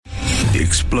The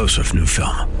explosive new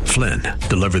film, Flynn,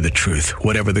 deliver the truth,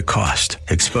 whatever the cost,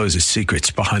 exposes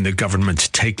secrets behind the government's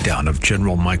takedown of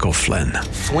General Michael Flynn.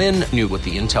 Flynn knew what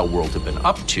the intel world had been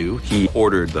up to. He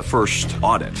ordered the first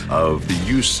audit of the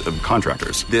use of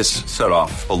contractors. This set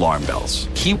off alarm bells.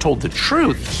 He told the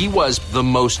truth. He was the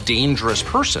most dangerous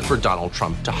person for Donald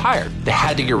Trump to hire. They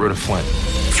had to get rid of Flynn.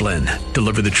 Flynn,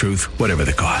 deliver the truth, whatever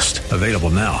the cost. Available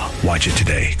now. Watch it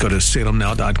today. Go to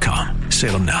salemnow.com.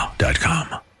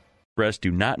 salemnow.com.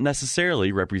 Do not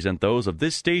necessarily represent those of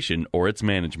this station or its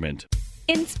management.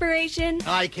 Inspiration.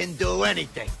 I can do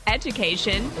anything.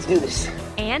 Education. Let's do this.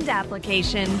 And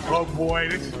application. Oh boy,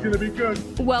 this is going to be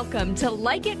good. Welcome to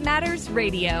Like It Matters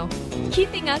Radio.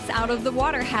 Keeping us out of the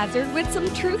water hazard with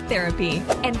some truth therapy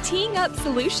and teeing up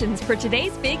solutions for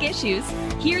today's big issues.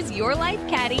 Here's your life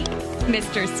caddy,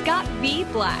 Mr. Scott V.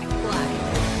 Black.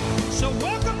 So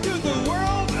welcome to the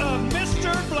world of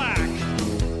Mr. Black.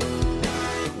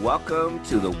 Welcome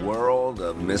to the world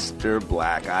of Mr.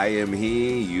 Black. I am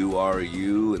he, you are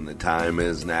you, and the time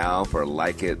is now for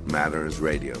Like It Matters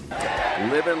Radio.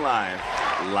 Living life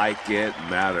like it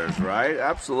matters, right?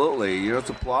 Absolutely. You know,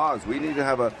 it's applause. We need to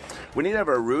have a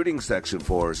rooting section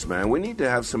for us, man. We need to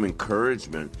have some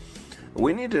encouragement.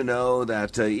 We need to know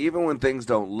that even when things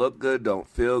don't look good, don't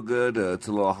feel good, it's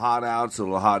a little hot out, it's a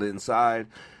little hot inside,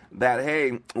 that,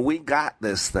 hey, we got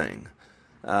this thing.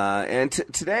 And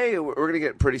today we're going to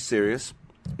get pretty serious.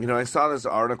 You know, I saw this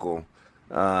article.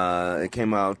 It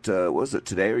came out, was it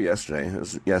today or yesterday? It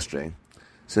was yesterday. It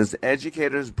says,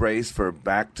 educators brace for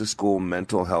back-to-school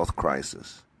mental health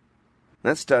crisis.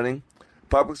 That's stunning.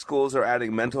 Public schools are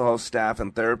adding mental health staff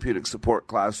and therapeutic support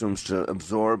classrooms to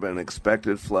absorb an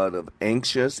expected flood of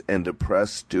anxious and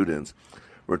depressed students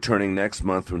returning next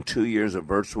month from 2 years of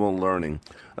virtual learning,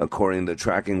 according to the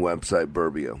tracking website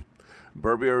Burbio.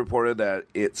 Burbio reported that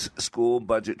its school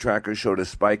budget tracker showed a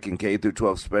spike in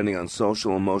K-12 spending on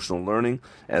social emotional learning,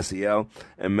 SEL,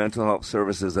 and mental health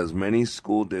services as many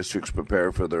school districts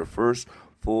prepare for their first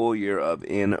full year of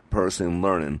in-person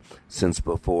learning since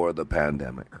before the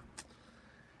pandemic.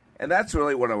 And that's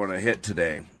really what I want to hit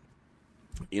today.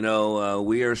 You know,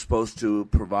 we are supposed to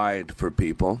provide for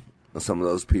people. Some of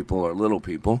those people are little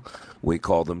people. We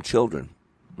call them children,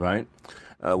 right?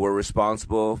 We're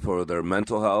responsible for their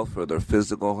mental health, for their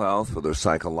physical health, for their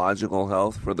psychological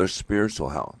health, for their spiritual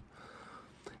health.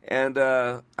 And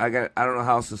I don't know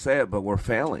how else to say it, but we're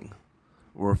failing.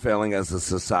 We're failing as a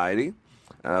society.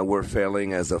 We're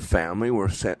failing as a family. We're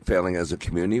failing as a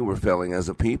community. We're failing as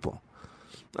a people.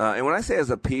 And when I say as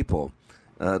a people,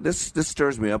 this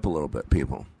stirs me up a little bit,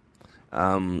 people.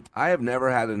 I have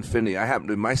never had infinity.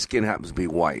 My skin happens to be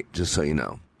white, just so you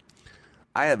know.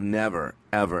 I have never,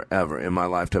 ever, ever in my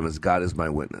lifetime, as God is my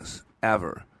witness,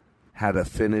 ever had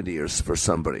affinity for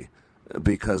somebody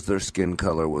because their skin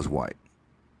color was white.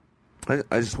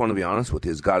 I just want to be honest with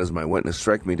you. As God is my witness,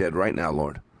 strike me dead right now,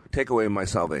 Lord. Take away my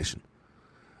salvation.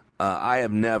 I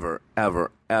have never,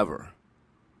 ever, ever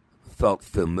felt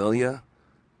familiar,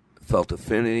 felt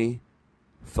affinity,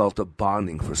 felt a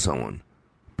bonding for someone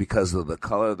because of the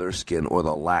color of their skin or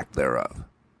the lack thereof.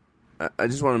 I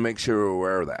just want to make sure we're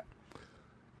aware of that.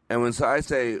 And when I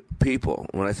say people,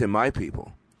 when I say my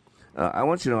people, I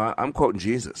want you to know I'm quoting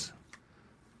Jesus.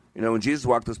 You know, when Jesus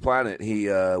walked this planet, he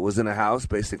was in a house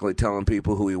basically telling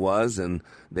people who he was, and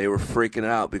they were freaking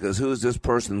out because who is this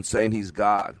person saying he's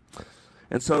God?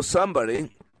 And so somebody,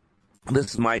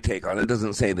 this is my take on it,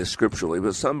 doesn't say this scripturally,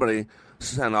 but somebody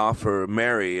sent off for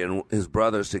Mary and his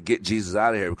brothers to get Jesus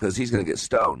out of here because he's going to get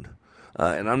stoned.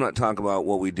 And I'm not talking about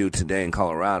what we do today in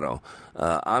Colorado.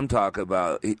 I'm talking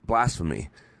about blasphemy.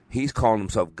 He's calling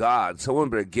himself God. Someone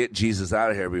better get Jesus out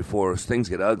of here before things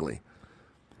get ugly.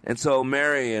 And so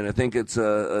Mary, and I think it's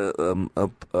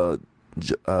what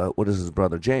is his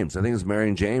brother, James? I think it's Mary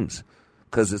and James,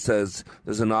 because it says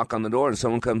there's a knock on the door, and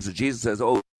someone comes to Jesus and says,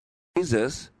 "Oh,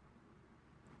 Jesus,"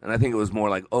 and I think it was more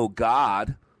like, "Oh,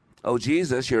 God, oh,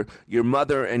 Jesus, your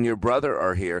mother and your brother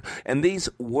are here." And these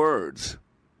words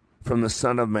from the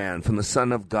Son of Man, from the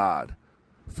Son of God,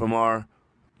 from our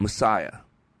Messiah,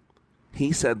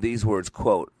 he said these words,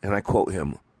 quote, and I quote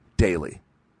him daily: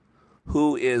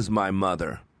 "Who is my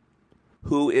mother?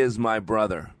 Who is my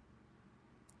brother?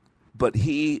 But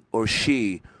he or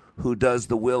she who does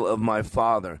the will of my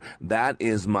Father, that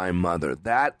is my mother,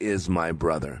 that is my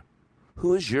brother."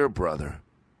 Who is your brother?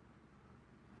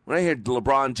 When I hear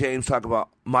LeBron James talk about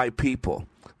my people,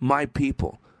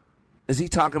 is he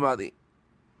talking about the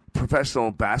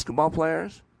professional basketball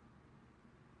players?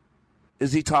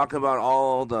 Is he talking about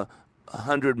all the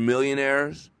 100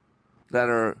 millionaires that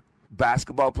are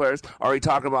basketball players? Are he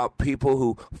talking about people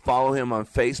who follow him on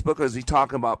Facebook? Or is he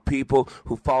talking about people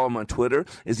who follow him on Twitter?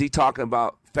 Is he talking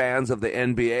about fans of the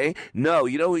NBA? No,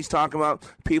 you know who he's talking about?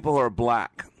 People who are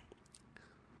black.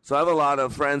 So I have a lot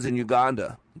of friends in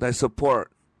Uganda that I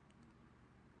support.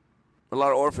 A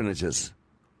lot of orphanages.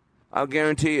 I'll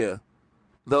guarantee you,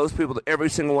 those people, every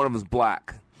single one of them is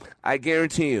black. I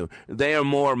guarantee you, they are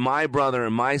more my brother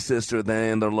and my sister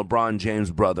than the LeBron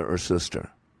James brother or sister.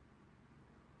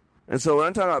 And so when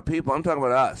I'm talking about people, I'm talking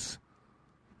about us.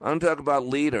 I'm talking about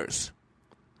leaders.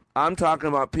 I'm talking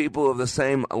about people of the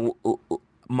same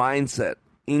mindset,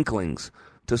 inklings,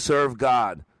 to serve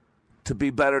God, to be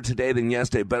better today than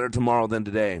yesterday, better tomorrow than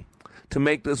today, to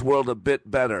make this world a bit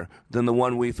better than the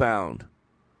one we found,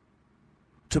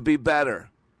 to be better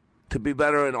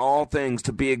in all things,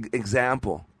 to be an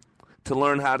example, to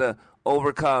learn how to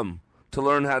overcome, to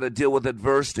learn how to deal with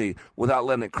adversity without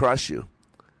letting it crush you,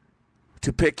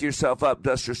 to pick yourself up,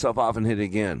 dust yourself off, and hit it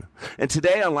again. And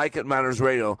today on Like It Matters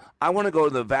Radio, I want to go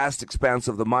to the vast expanse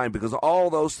of the mind, because all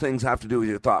those things have to do with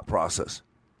your thought process.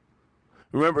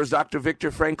 Remember, it's Dr. Viktor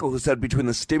Frankl who said, between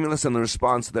the stimulus and the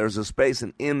response, there's a space,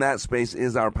 and in that space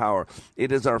is our power.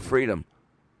 It is our freedom.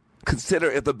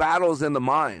 Consider, if the battle is in the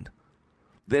mind,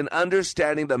 then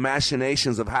understanding the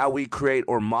machinations of how we create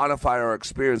or modify our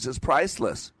experience is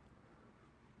priceless.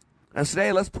 And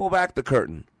today, let's pull back the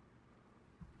curtain.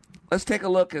 Let's take a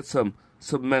look at some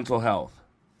mental health.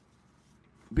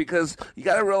 Because you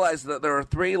got to realize that there are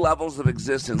 3 levels of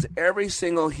existence. Every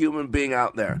single human being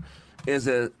out there is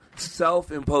a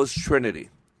self-imposed trinity.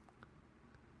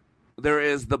 There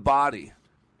is the body,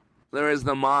 there is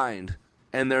the mind,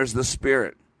 and there's the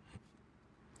spirit.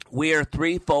 We are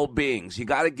threefold beings. You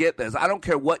got to get this. I don't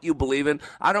care what you believe in.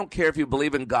 I don't care if you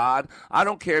believe in God. I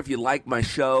don't care if you like my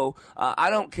show. I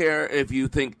don't care if you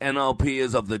think NLP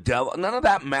is of the devil. None of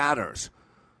that matters.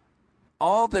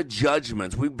 All the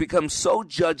judgments, we've become so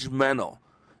judgmental.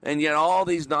 And yet all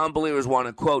these non-believers want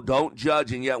to quote, don't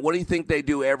judge. And yet what do you think they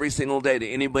do every single day to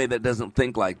anybody that doesn't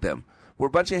think like them? We're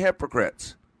a bunch of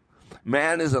hypocrites.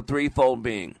 Man is a threefold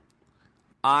being.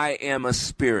 I am a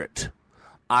spirit.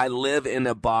 I live in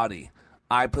a body.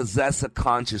 I possess a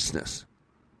consciousness.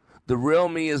 The real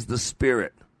me is the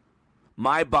spirit.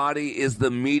 My body is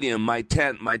the medium, my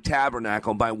tent, my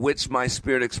tabernacle by which my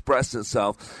spirit expresses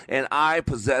itself. And I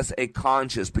possess a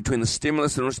conscious. Between the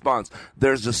stimulus and response,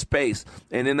 there's a space.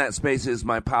 And in that space is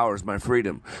my powers, my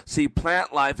freedom. See,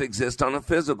 plant life exists on a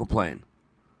physical plane.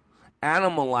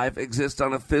 Animal life exists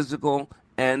on a physical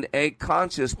and a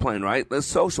conscious plane, right? There's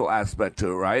social aspect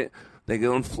to it, right? They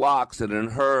go in flocks and in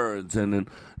herds and in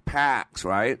packs,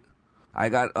 right? I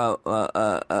got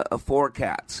 4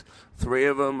 cats. 3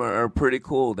 of them are pretty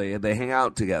cool. They hang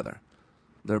out together.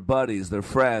 They're buddies. They're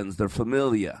friends. They're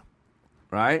familia,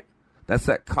 right? That's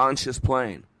that conscious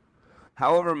plane.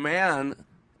 However, man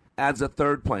adds a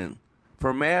 3rd plane.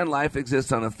 For man, life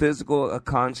exists on a physical, a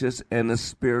conscious, and a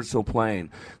spiritual plane.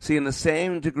 See, in the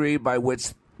same degree by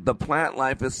which the plant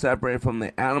life is separated from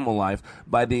the animal life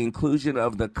by the inclusion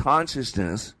of the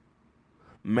consciousness,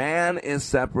 man is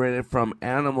separated from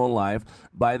animal life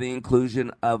by the inclusion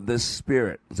of the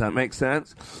spirit. Does that make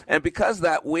sense? And because of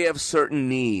that, we have certain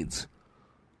needs.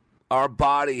 Our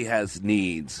body has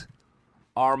needs.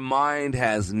 Our mind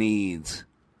has needs.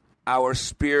 Our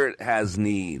spirit has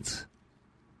needs.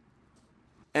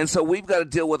 And so we've got to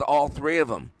deal with all 3 of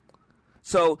them.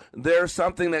 So there's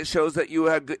something that shows that you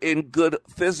are in good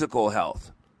physical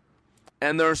health.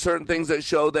 And there are certain things that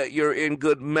show that you're in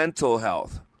good mental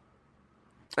health.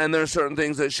 And there are certain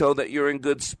things that show that you're in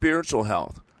good spiritual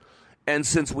health. And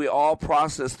since we all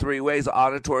process 3 ways,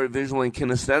 auditory, visually, and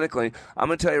kinesthetically, I'm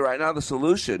going to tell you right now the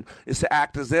solution is to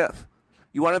act as if.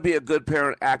 You want to be a good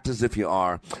parent, act as if you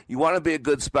are. You want to be a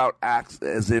good spouse, act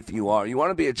as if you are. You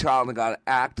want to be a child of God,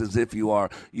 act as if you are.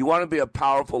 You want to be a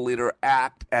powerful leader,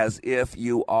 act as if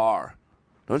you are.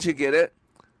 Don't you get it?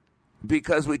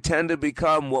 Because we tend to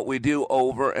become what we do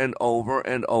over and over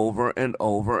and over and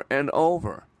over and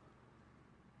over.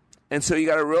 And so you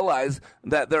got to realize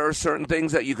that there are certain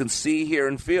things that you can see, hear,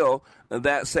 and feel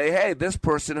that say, hey, this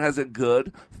person has a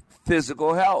good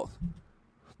physical health.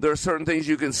 There are certain things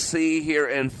you can see, hear,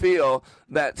 and feel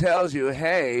that tells you,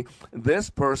 hey,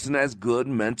 this person has good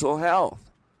mental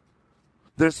health.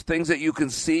 There's things that you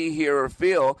can see, hear, or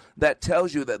feel that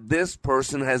tells you that this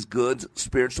person has good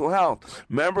spiritual health.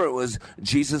 Remember, it was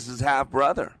Jesus'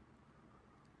 half-brother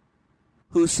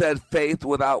who said faith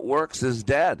without works is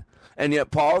dead. And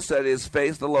yet Paul said, is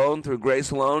faith alone, through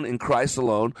grace alone, in Christ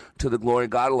alone, to the glory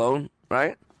of God alone,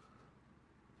 right?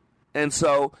 And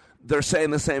so they're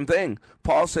saying the same thing.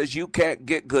 Paul says you can't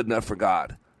get good enough for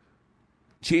God.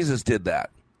 Jesus did that.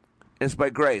 It's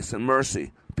by grace and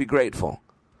mercy. Be grateful.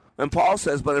 And Paul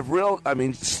says,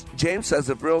 James says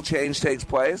if real change takes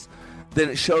place, then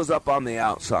it shows up on the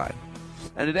outside.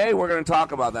 And today we're going to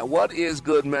talk about that. What is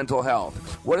good mental health?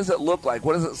 What does it look like?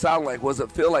 What does it sound like? What does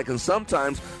it feel like? And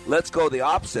sometimes, let's go the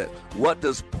opposite. What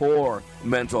does poor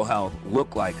mental health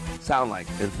look like, sound like,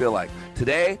 and feel like?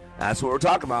 Today, that's what we're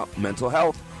talking about, mental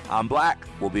health. I'm Black.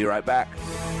 We'll be right back.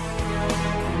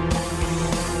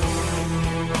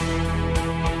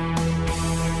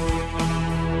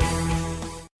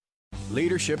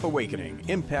 Leadership Awakening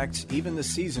impacts even the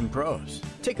seasoned pros.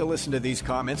 Take a listen to these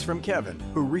comments from Kevin,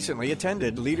 who recently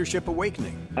attended Leadership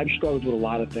Awakening. I've struggled with a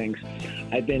lot of things.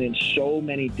 I've been in so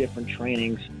many different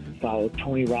trainings, followed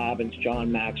Tony Robbins,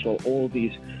 John Maxwell, all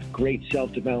these great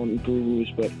self-development gurus,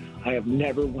 but I have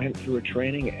never went through a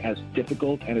training as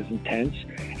difficult and as intense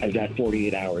as that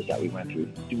 48 hours that we went through.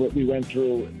 What we went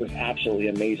through was absolutely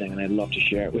amazing, and I'd love to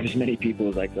share it with as many people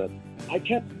as I could. I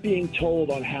kept being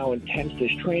told on how intense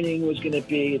this training was going to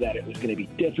be, that it was going to be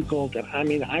difficult. And I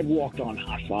mean, I've walked on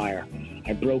hot fire.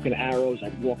 I've broken arrows.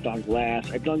 I've walked on glass.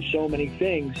 I've done so many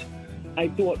things. I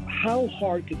thought, how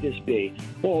hard could this be?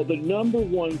 Well, the number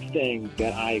one thing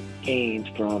that I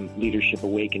gained from Leadership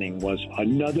Awakening was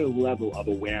another level of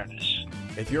awareness.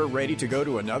 If you're ready to go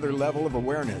to another level of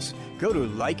awareness, go to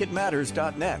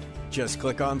likeitmatters.net. Just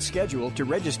click on schedule to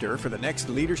register for the next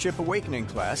Leadership Awakening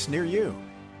class near you.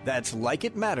 That's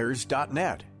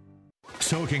likeitmatters.net.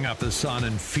 Soaking up the sun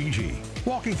in Fiji,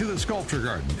 walking through the Sculpture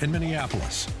Garden in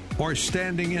Minneapolis, or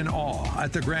standing in awe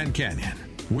at the Grand Canyon.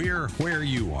 We're where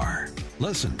you are.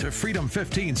 Listen to Freedom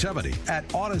 1570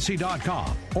 at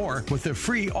Odyssey.com or with the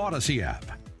free Odyssey app.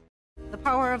 The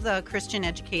power of the Christian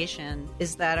education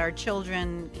is that our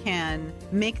children can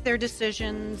make their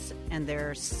decisions and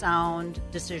their sound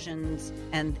decisions,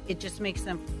 and it just makes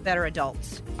them better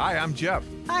adults. Hi, I'm Jeff.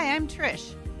 Hi, I'm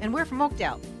Trish, and we're from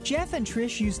Oakdale. Jeff and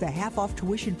Trish use the half-off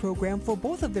tuition program for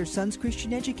both of their sons'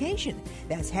 Christian education.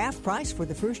 That's half price for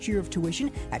the first year of tuition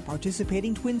at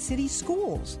participating Twin Cities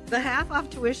schools. The half-off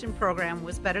tuition program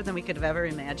was better than we could have ever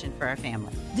imagined for our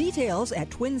family. Details at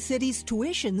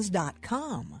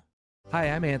TwinCitiesTuitions.com. Hi,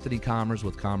 I'm Anthony Commerce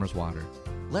with Commerce Water.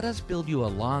 Let us build you a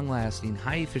long-lasting,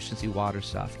 high-efficiency water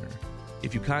softener.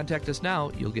 If you contact us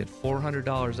now, you'll get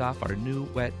 $400 off our new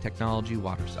wet technology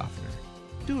water softener.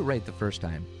 Do it right the first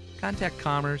time. Contact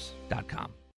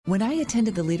commerce.com. When I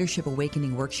attended the Leadership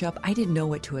Awakening workshop, I didn't know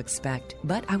what to expect,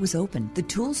 but I was open. The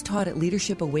tools taught at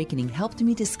Leadership Awakening helped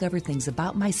me discover things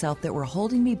about myself that were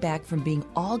holding me back from being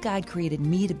all God created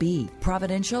me to be.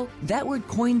 Providential? That word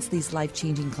coins these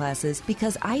life-changing classes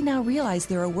because I now realize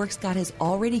there are works God has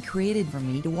already created for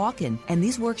me to walk in, and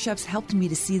these workshops helped me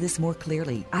to see this more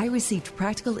clearly. I received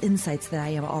practical insights that I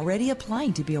am already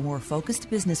applying to be a more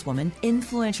focused businesswoman,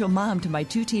 influential mom to my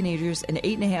 2 teenagers, an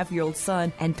 8.5-year-old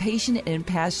son, and patient and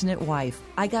passionate wife.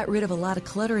 I got rid of a lot of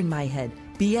clutter in my head.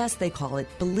 BS, they call it,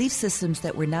 belief systems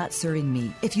that were not serving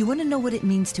me. If you want to know what it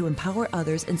means to empower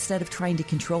others instead of trying to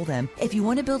control them, if you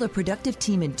want to build a productive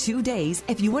team in 2 days,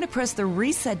 if you want to press the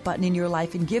reset button in your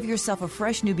life and give yourself a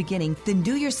fresh new beginning, then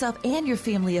do yourself and your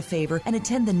family a favor and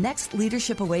attend the next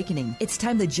Leadership Awakening. It's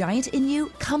time the giant in you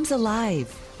comes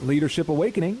alive. Leadership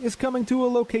Awakening is coming to a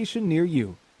location near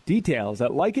you. Details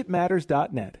at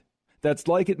likeitmatters.net. That's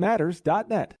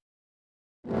likeitmatters.net.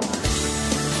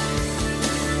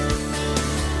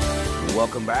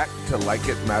 Welcome back to Like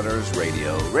It Matters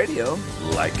Radio. Radio,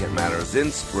 like it matters,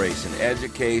 inspiration,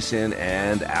 education,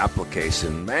 and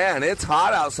application. Man, it's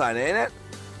hot outside, ain't it?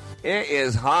 It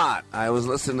is hot. I was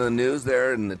listening to the news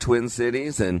there in the Twin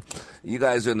Cities, and you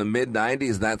guys are in the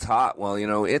mid-90s. That's hot. Well, you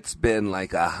know, it's been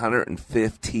like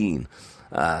 115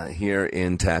 here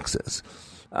in Texas.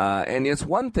 And it's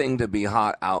one thing to be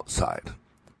hot outside,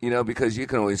 you know, because you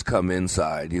can always come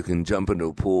inside. You can jump into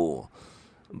a pool.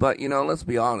 But, you know, let's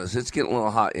be honest, it's getting a little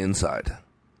hot inside.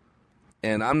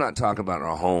 And I'm not talking about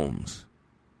our homes.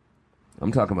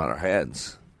 I'm talking about our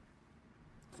heads.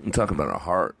 I'm talking about our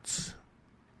hearts.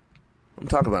 I'm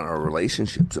talking about our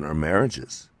relationships and our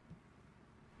marriages.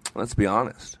 Let's be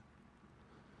honest.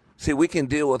 See, we can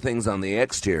deal with things on the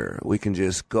exterior. We can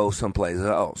just go someplace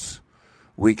else.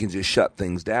 We can just shut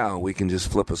things down. We can just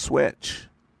flip a switch.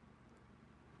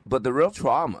 But the real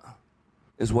trauma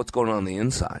is what's going on the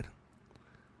inside.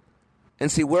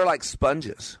 And see, we're like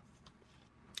sponges.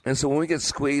 And so when we get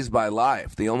squeezed by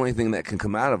life, the only thing that can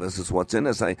come out of us is what's in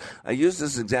us. I use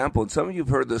this example, and some of you have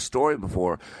heard this story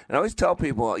before. And I always tell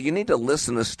people, you need to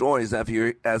listen to stories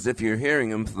as if you're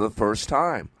hearing them for the first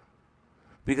time.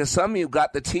 Because some of you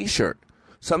got the T-shirt.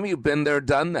 Some of you been there,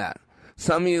 done that.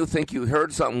 Some of you think you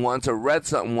heard something once or read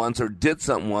something once or did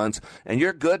something once, and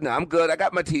you're good now. I'm good. I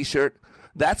got my T-shirt.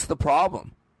 That's the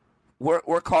problem.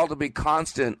 We're called to be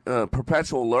constant,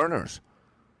 perpetual learners.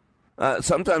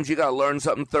 Sometimes you got to learn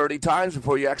something 30 times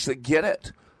before you actually get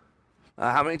it.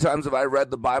 How many times have I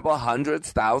read the Bible?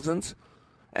 Hundreds, thousands?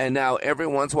 And now every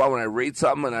once in a while when I read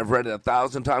something and I've read it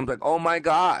 1,000 times, like, oh my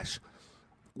gosh.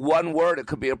 One word, it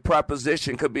could be a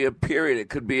preposition, could be a period, it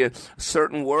could be a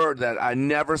certain word that I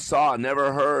never saw,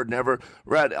 never heard, never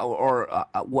read, or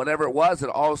whatever it was,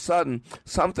 and all of a sudden,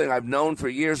 something I've known for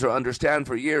years or understand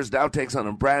for years now takes on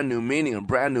a brand new meaning, a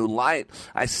brand new light.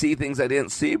 I see things I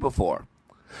didn't see before.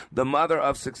 The mother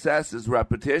of success is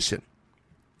repetition.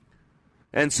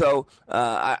 And so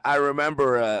I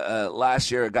remember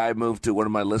last year one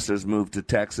of my listeners moved to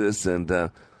Texas,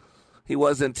 and he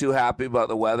wasn't too happy about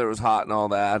the weather. It was hot and all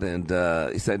that.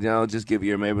 And he said, just give a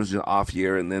year. Maybe it was an off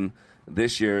year. And then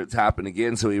this year it's happened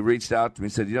again. So he reached out to me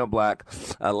and said, Black,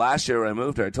 last year when I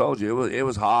moved here, I told you it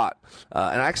was hot.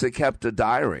 And I actually kept a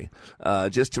diary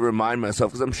just to remind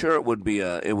myself, because I'm sure it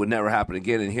would never happen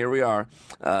again. And here we are,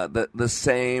 the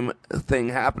same thing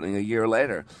happening a year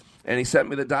later. And he sent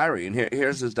me the diary, and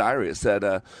here's his diary. It said,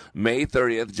 May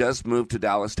 30th, just moved to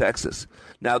Dallas, Texas.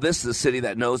 Now, this is a city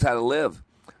that knows how to live.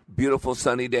 Beautiful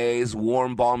sunny days,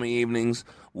 warm, balmy evenings.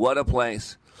 What a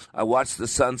place. I watched the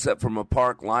sunset from a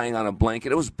park lying on a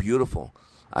blanket. It was beautiful.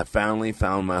 I finally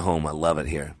found my home. I love it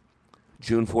here.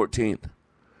 June 14th.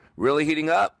 Really heating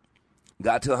up.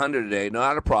 Got to 100 today.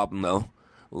 Not a problem, though.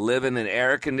 Live in an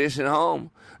air-conditioned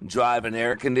home. Drive an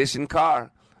air-conditioned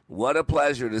car. What a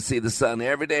pleasure to see the sun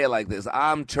every day like this.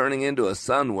 I'm turning into a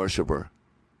sun worshiper.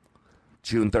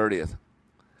 June 30th.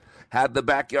 Had the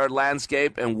backyard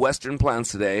landscape and western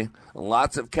plants today.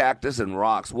 Lots of cactus and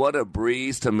rocks. What a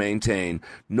breeze to maintain.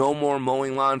 No more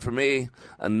mowing lawn for me.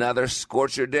 Another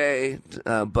scorcher day.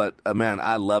 But, man,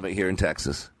 I love it here in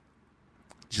Texas.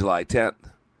 July 10th.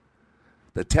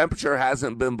 The temperature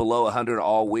hasn't been below 100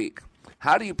 all week.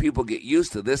 How do you people get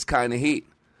used to this kind of heat?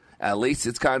 At least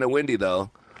it's kind of windy,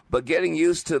 though. But getting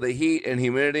used to the heat and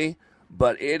humidity,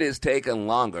 but it has taken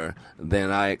longer than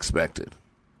I expected.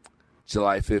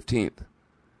 July 15th.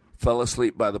 Fell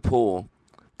asleep by the pool.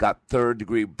 Got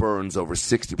third-degree burns over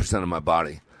 60% of my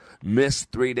body.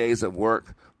 Missed 3 days of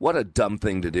work. What a dumb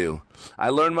thing to do. I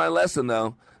learned my lesson,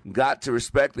 though. Got to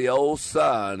respect the old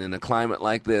sun in a climate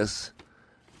like this.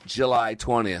 July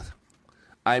 20th.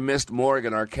 I missed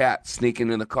Morgan, our cat,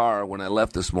 sneaking in the car when I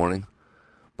left this morning.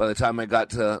 By the time I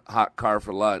got to hot car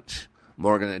for lunch,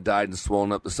 Morgan had died and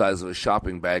swollen up the size of a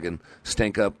shopping bag and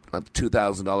stank up a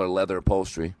 $2,000 leather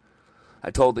upholstery.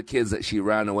 I told the kids that she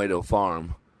ran away to a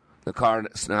farm. The car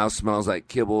now smells like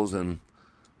kibbles and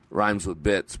rhymes with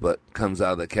bits, but comes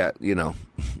out of the cat,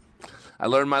 I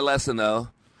learned my lesson, though.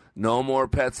 No more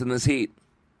pets in this heat.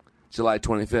 July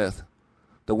 25th.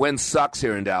 The wind sucks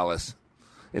here in Dallas.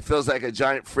 It feels like a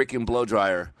giant freaking blow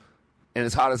dryer, and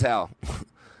it's hot as hell.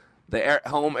 The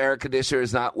home air conditioner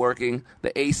is not working.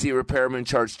 The AC repairman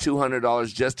charged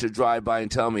 $200 just to drive by and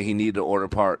tell me he needed to order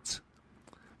parts.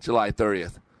 July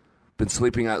 30th. Been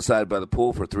sleeping outside by the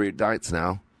pool for 3 nights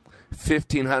now.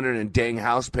 $1,500 in dang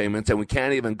house payments, and we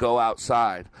can't even go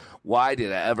outside. Why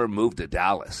did I ever move to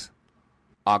Dallas?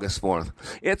 August 4th.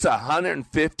 It's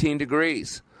 115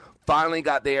 degrees. Finally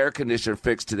got the air conditioner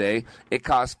fixed today. It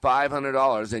costs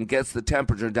 $500 and gets the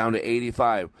temperature down to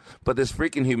 85. But this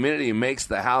freaking humidity makes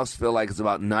the house feel like it's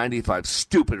about 95.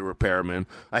 Stupid repairman.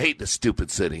 I hate the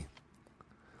stupid city.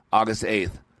 August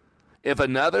 8th. If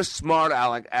another smart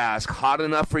aleck asks, hot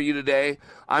enough for you today,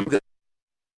 I'm going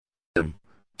to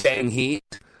dang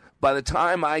heat. By the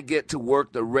time I get to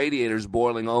work, the radiator's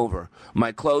boiling over.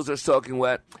 My clothes are soaking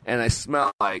wet, and I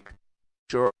smell like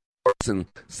shorts and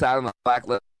sat on the black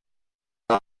list.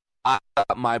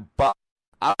 My butt.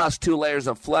 I lost 2 layers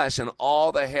of flesh and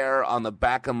all the hair on the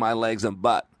back of my legs and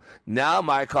butt. Now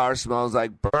my car smells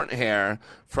like burnt hair,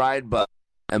 fried butt,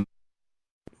 and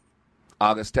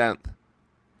August 10th.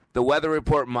 The weather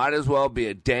report might as well be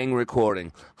a dang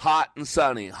recording. Hot and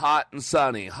sunny, hot and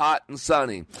sunny, hot and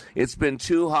sunny. It's been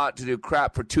too hot to do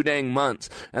crap for 2 dang months,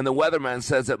 and the weatherman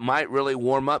says it might really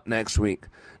warm up next week.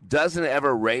 Doesn't it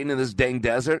ever rain in this dang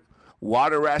desert?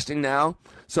 Water rationing now?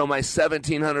 So my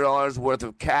 $1,700 worth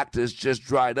of cactus just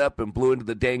dried up and blew into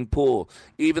the dang pool.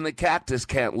 Even the cactus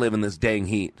can't live in this dang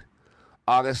heat.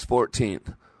 August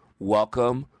 14th.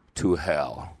 Welcome to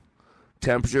hell.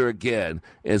 Temperature again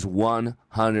is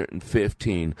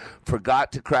 115.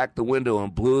 Forgot to crack the window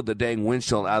and blew the dang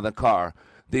windshield out of the car.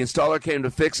 The installer came to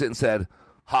fix it and said,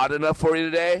 hot enough for you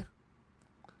today?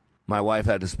 My wife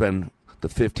had to spend the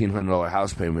 $1,500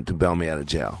 house payment to bail me out of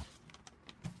jail.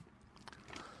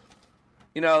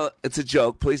 It's a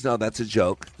joke. Please know that's a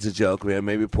joke. It's a joke. We have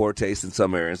maybe poor taste in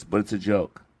some areas, but it's a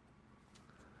joke.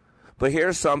 But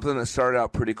here's something that started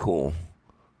out pretty cool.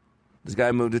 This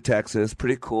guy moved to Texas.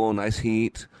 Pretty cool. Nice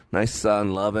heat. Nice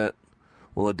sun. Love it.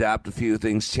 We'll adapt a few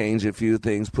things, change a few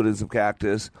things, put in some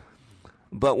cactus.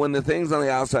 But when the things on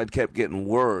the outside kept getting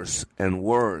worse and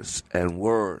worse and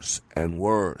worse and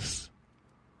worse,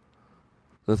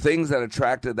 the things that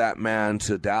attracted that man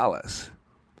to Dallas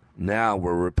now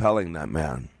were repelling that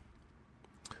man.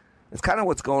 It's kind of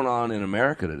what's going on in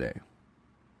America today.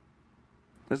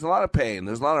 There's a lot of pain.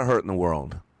 There's a lot of hurt in the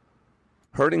world.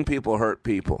 Hurting people hurt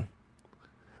people.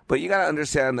 But you got to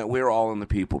understand that we're all in the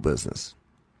people business.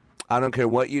 I don't care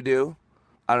what you do.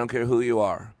 I don't care who you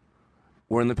are.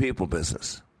 We're in the people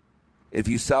business. If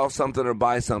you sell something or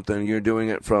buy something, you're doing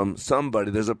it from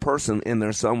somebody. There's a person in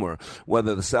there somewhere,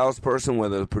 whether the salesperson,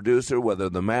 whether the producer, whether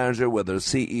the manager, whether the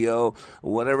CEO,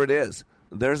 whatever it is.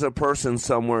 There's a person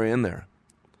somewhere in there.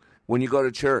 When you go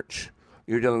to church,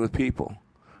 you're dealing with people.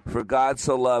 For God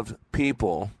so loved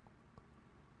people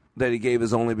that he gave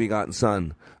his only begotten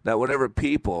Son, that whatever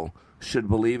people should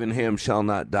believe in him shall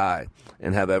not die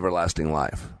and have everlasting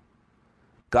life.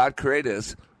 God created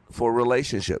us for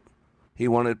relationship. He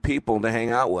wanted people to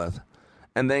hang out with.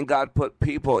 And then God put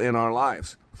people in our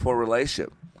lives for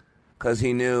relationship because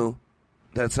he knew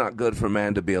that's not good for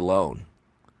man to be alone.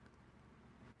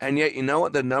 And yet, you know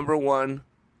what the number one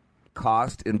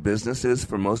cost in business is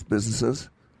for most businesses?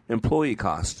 Employee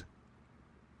cost.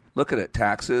 Look at it.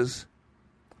 Taxes,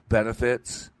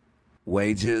 benefits,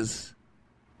 wages,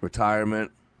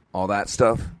 retirement, all that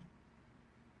stuff.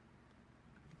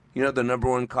 You know the number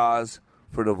one cause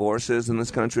for divorces in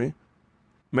this country?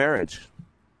 Marriage.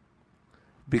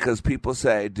 Because people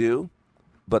say do,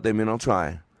 but they mean I'll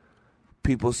try.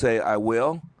 People say I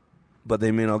will, but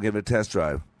they mean I'll give it a test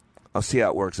drive. I'll see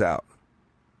how it works out.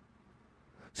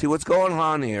 See, what's going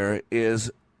on here is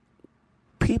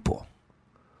people.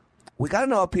 We got to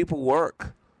know how people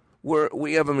work.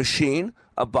 We have a machine,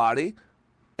 a body,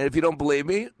 and if you don't believe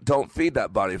me, don't feed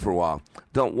that body for a while.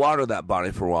 Don't water that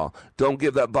body for a while. Don't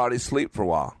give that body sleep for a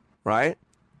while, right?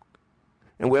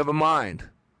 And we have a mind.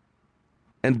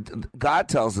 And God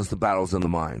tells us the battle's in the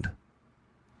mind.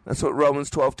 That's what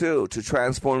Romans 12:2, to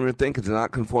transform your thinking, to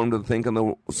not conform to the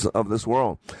thinking of this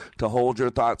world, to hold your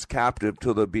thoughts captive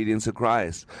to the obedience of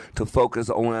Christ, to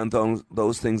focus only on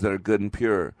those things that are good and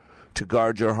pure, to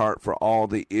guard your heart for all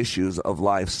the issues of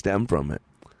life stem from it.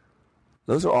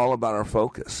 Those are all about our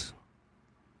focus.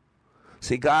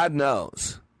 See, God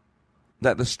knows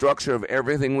that the structure of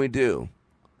everything we do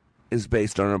is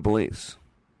based on our beliefs.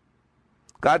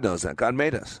 God knows that. God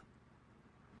made us.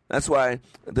 That's why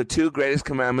the two greatest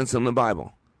commandments in the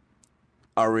Bible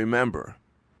are remember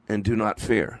and do not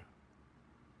fear.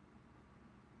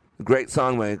 A great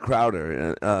song by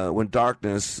Crowder, when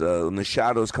darkness, when the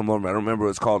shadows come over, I don't remember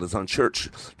what it's called, it's on church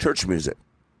music.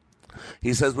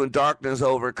 He says, when darkness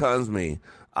overcomes me,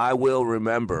 I will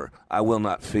remember, I will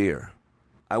not fear.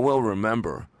 I will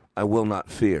remember, I will not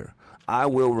fear. I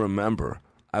will remember,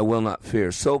 I will not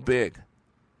fear. So big.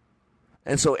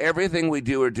 And so everything we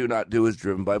do or do not do is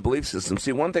driven by belief systems.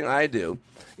 See, one thing I do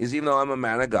is, even though I'm a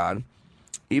man of God,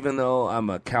 even though I'm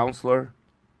a counselor,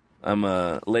 I'm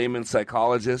a layman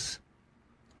psychologist,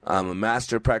 I'm a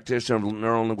master practitioner of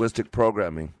neuro-linguistic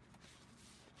programming,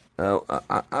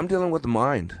 I'm dealing with the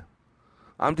mind.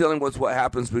 I'm dealing with what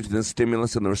happens between the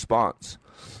stimulus and the response.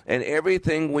 And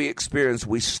everything we experience,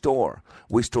 we store.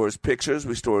 We store as pictures,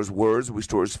 we store as words, we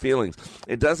store as feelings.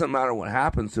 It doesn't matter what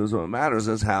happens to us. What matters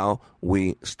is how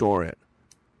we store it.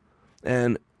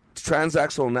 And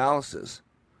transactional analysis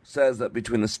says that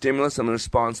between the stimulus and the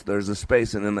response, there's a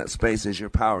space, and in that space is your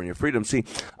power and your freedom. See,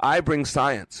 I bring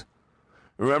science.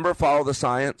 Remember, follow the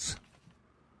science?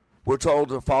 We're told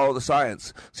to follow the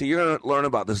science. See, you're going to learn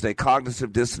about this today,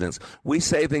 cognitive dissonance. We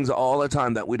say things all the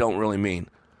time that we don't really mean.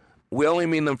 We only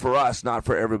mean them for us, not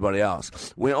for everybody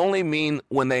else. We only mean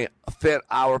when they fit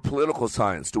our political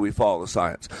science do we follow the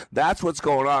science. That's what's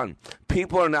going on.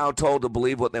 People are now told to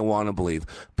believe what they want to believe.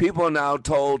 People are now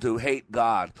told to hate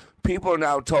God. People are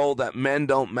now told that men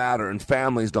don't matter and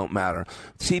families don't matter.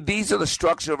 See, these are the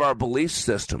structure of our belief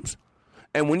systems.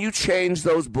 And when you change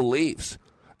those beliefs,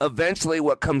 eventually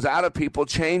what comes out of people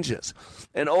changes.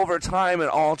 And over time, it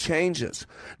all changes.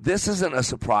 This isn't a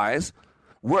surprise.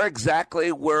 We're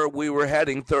exactly where we were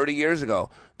heading 30 years ago.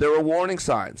 There were warning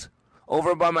signs.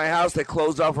 Over by my house, they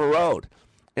closed off a road.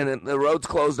 And the road's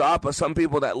closed off, but some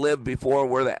people that live before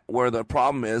where the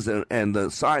problem is and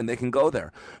the sign, they can go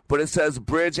there. But it says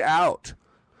bridge out.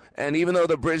 And even though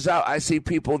the bridge is out, I see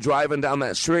people driving down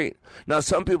that street. Now,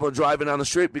 some people are driving down the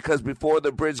street because before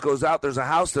the bridge goes out, there's a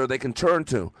house there they can turn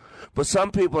to. But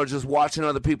some people are just watching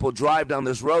other people drive down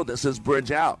this road that says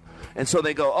bridge out. And so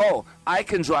they go, oh, I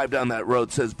can drive down that road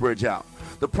that says bridge out.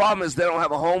 The problem is they don't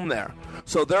have a home there.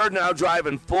 So they're now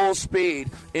driving full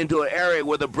speed into an area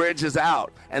where the bridge is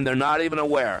out, and they're not even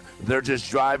aware. They're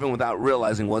just driving without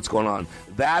realizing what's going on.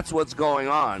 That's what's going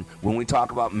on when we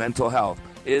talk about mental health.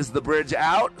 Is the bridge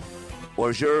out,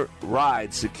 or is your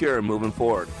ride secure moving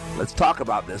forward? Let's talk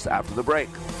about this after the break.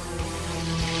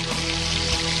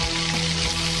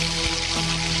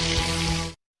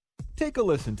 Take a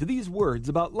listen to these words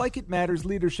about Like It Matters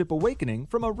Leadership Awakening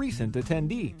from a recent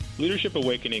attendee. Leadership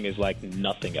Awakening is like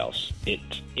nothing else.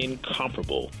 It's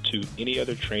incomparable to any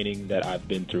other training that I've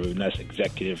been through, and that's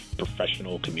executive,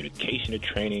 professional communication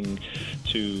training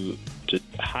to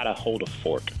how to hold a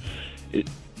fork.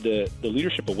 The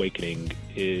Leadership Awakening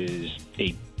is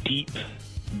a deep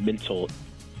mental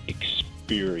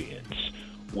experience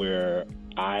where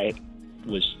I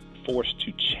was forced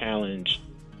to challenge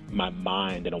my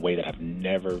mind in a way that I've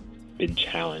never been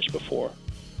challenged before,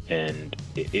 and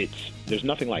there's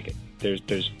nothing like it.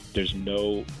 There's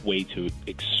no way to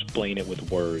explain it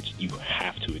with words. You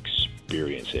have to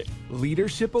experience it.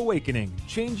 Leadership Awakening.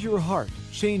 Change your heart,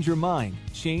 change your mind,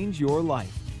 change your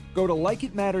life. Go to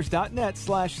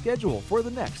likeitmatters.net/schedule for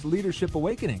the next Leadership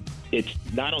Awakening. It's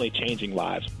not only changing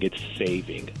lives, it's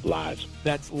saving lives.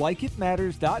 That's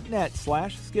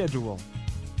likeitmatters.net/schedule.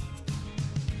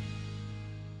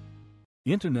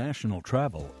 International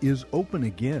travel is open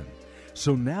again.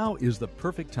 So now is the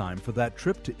perfect time for that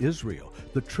trip to Israel,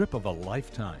 the trip of a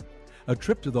lifetime. A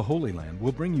trip to the Holy Land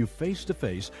will bring you face to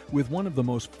face with one of the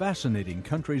most fascinating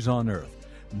countries on earth.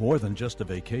 More than just a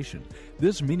vacation,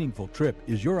 this meaningful trip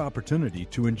is your opportunity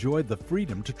to enjoy the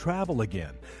freedom to travel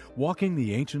again, walking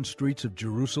the ancient streets of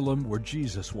Jerusalem where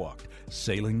Jesus walked,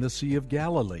 sailing the Sea of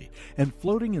Galilee, and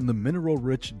floating in the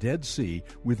mineral-rich Dead Sea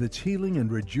with its healing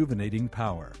and rejuvenating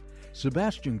power.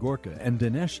 Sebastian Gorka and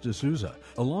Dinesh D'Souza,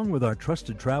 along with our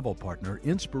trusted travel partner,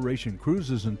 Inspiration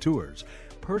Cruises and Tours,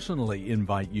 personally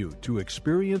invite you to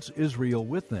experience Israel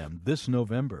with them this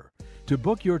November. To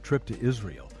book your trip to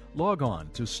Israel, log on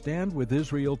to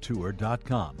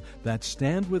standwithisraeltour.com. That's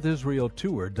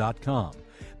standwithisraeltour.com.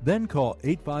 Then call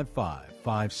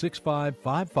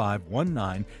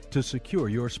 855-565-5519 to secure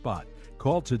your spot.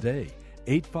 Call today,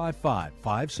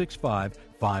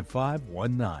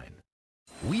 855-565-5519.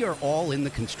 We are all in the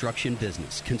construction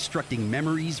business, constructing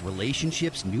memories,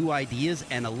 relationships, new ideas,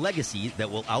 and a legacy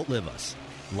that will outlive us.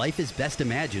 Life is best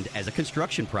imagined as a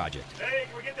construction project. Hey,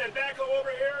 can we get that backhoe over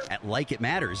here? At Like It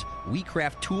Matters, we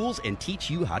craft tools and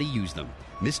teach you how to use them.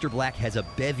 Mr. Black has a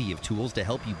bevy of tools to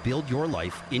help you build your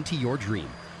life into your dream.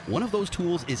 One of those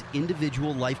tools is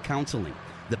individual life counseling.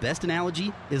 The best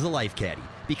analogy is a life caddy,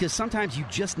 because sometimes you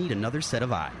just need another set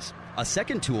of eyes. A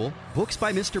second tool, Books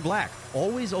by Mr. Black,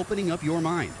 always opening up your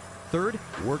mind. Third,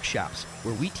 workshops,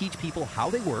 where we teach people how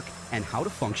they work and how to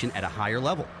function at a higher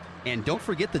level. And don't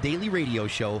forget the daily radio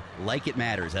show, Like It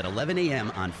Matters, at 11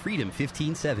 a.m. on Freedom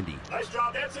 1570. Nice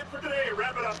job. That's it for today.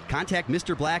 Wrap it up. Contact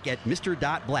Mr. Black at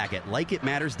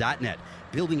mr.black@likeitmatters.net.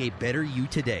 Building a better you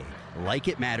today.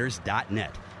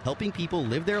 Likeitmatters.net. Helping people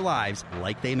live their lives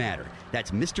like they matter.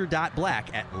 That's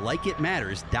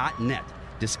mr.black@likeitmatters.net.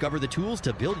 Discover the tools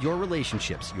to build your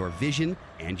relationships, your vision,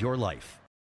 and your life.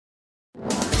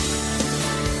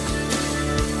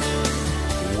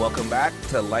 Welcome back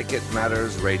to Like It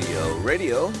Matters Radio.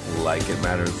 Radio, like it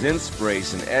matters,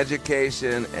 inspiration,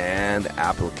 education, and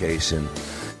application.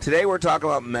 Today we're talking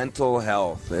about mental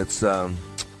health. It's the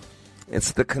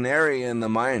canary in the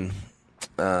mine.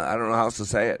 I don't know how else to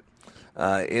say it.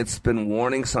 It's been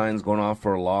warning signs going on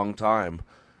for a long time.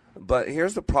 But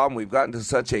here's the problem. We've gotten to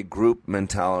such a group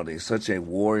mentality, such a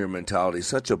warrior mentality,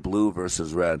 such a blue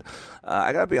versus red.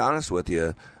 I got to be honest with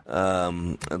you.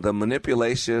 The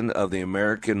manipulation of the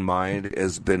American mind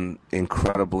has been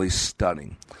incredibly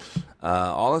stunning.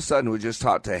 All of a sudden, we're just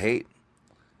taught to hate.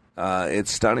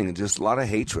 It's stunning. Just a lot of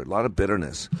hatred, a lot of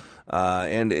bitterness.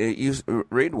 And you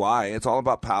read why. It's all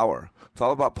about power. It's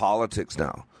all about politics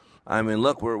now. I mean,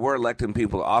 look, we're electing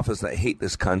people to office that hate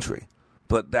this country.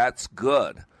 But that's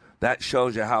good. That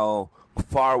shows you how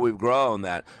far we've grown,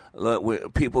 that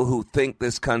people who think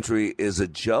this country is a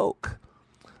joke.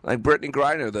 Like Brittany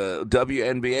Griner, the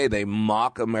WNBA, they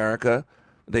mock America.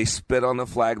 They spit on the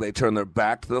flag. They turn their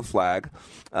back to the flag.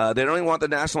 They don't even want the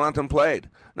national anthem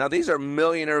played. Now, these are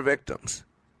millionaire victims.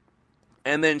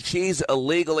 And then she's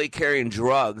illegally carrying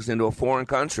drugs into a foreign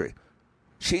country.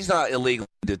 She's not illegally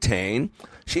detained.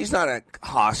 She's not a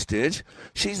hostage.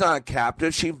 She's not a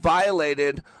captive. She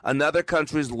violated another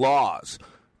country's laws.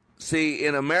 See,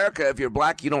 in America, if you're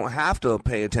black, you don't have to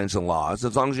pay attention to laws.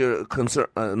 As long as you're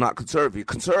not conservative. You're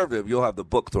conservative, you'll have the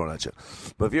book thrown at you.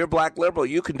 But if you're a black liberal,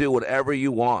 you can do whatever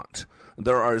you want.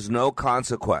 There is no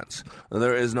consequence.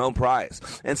 There is no prize.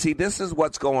 And see, this is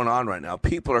what's going on right now.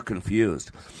 People are confused.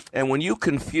 And when you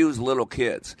confuse little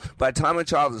kids, by the time a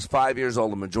child is 5 years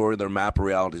old, the majority of their map of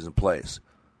reality is in place.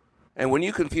 And when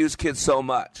you confuse kids so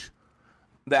much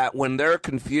that when they're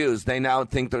confused, they now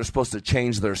think they're supposed to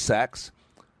change their sex,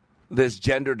 this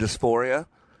gender dysphoria,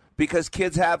 because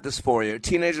kids have dysphoria.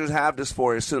 Teenagers have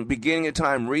dysphoria. So in the beginning of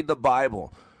time, read the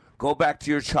Bible. Go back to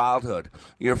your childhood,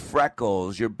 your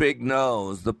freckles, your big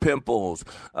nose, the pimples,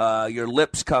 your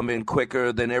lips come in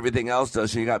quicker than everything else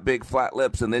does. So you got big flat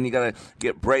lips, and then you got to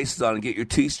get braces on and get your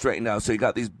teeth straightened out. So you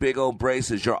got these big old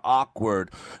braces. You're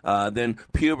awkward. Then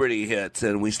puberty hits,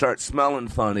 and we start smelling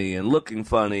funny and looking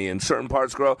funny, and certain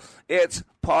parts grow. It's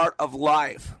part of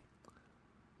life.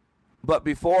 But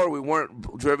before, we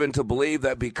weren't driven to believe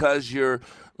that because your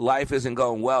life isn't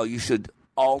going well, you should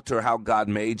alter how God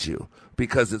made you,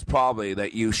 because it's probably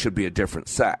that you should be a different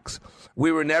sex.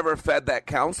 We were never fed that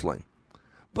counseling.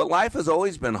 But life has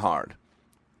always been hard.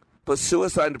 But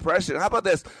suicide and depression, how about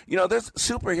this? You know, there's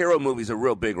superhero movies are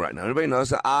real big right now. Everybody knows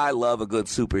that I love a good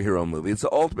superhero movie. It's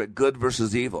the ultimate good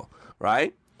versus evil,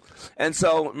 right? And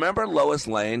so, remember Lois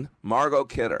Lane, Margot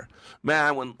Kidder?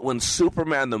 Man, when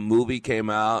Superman the movie came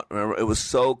out, remember, it was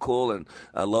so cool. And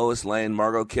Lois Lane,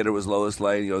 Margot Kidder was Lois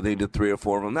Lane. You know, they did 3 or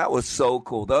 4 of them. That was so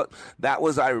cool. That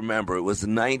was, I remember, it was the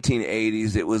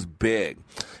 1980s. It was big.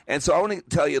 And so I want to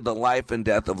tell you the life and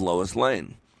death of Lois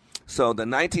Lane. So the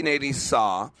 1980s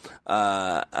saw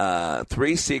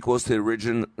 3 sequels to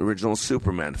the original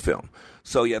Superman film.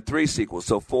 So you had 3 sequels,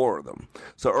 so 4 of them.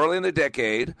 So early in the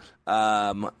decade,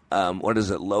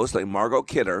 Lois Lane, Margot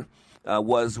Kidder,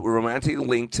 was romantically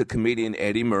linked to comedian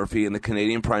Eddie Murphy and the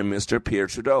Canadian Prime Minister Pierre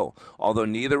Trudeau, although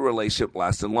neither relationship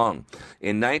lasted long.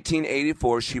 In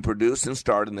 1984, she produced and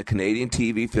starred in the Canadian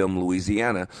TV film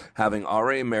Louisiana, having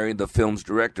already married the film's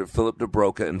director Philippe de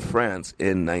Broca in France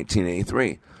in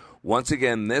 1983. Once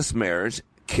again, this marriage,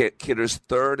 Kidder's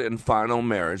third and final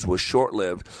marriage, was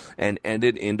short-lived and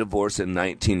ended in divorce in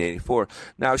 1984.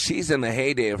 Now, she's in the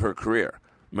heyday of her career.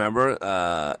 Remember,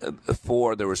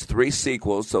 there was 3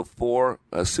 sequels, so 4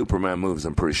 Superman movies,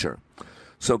 I'm pretty sure.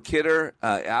 So Kidder,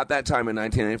 at that time in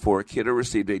 1984, Kidder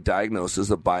received a diagnosis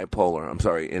of bipolar,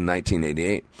 in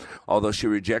 1988, although she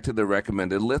rejected the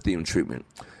recommended lithium treatment.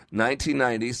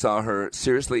 1990 saw her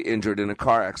seriously injured in a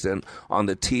car accident on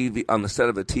the set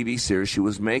of a TV series she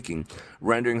was making,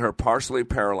 rendering her partially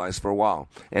paralyzed for a while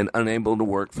and unable to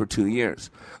work for 2 years.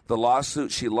 The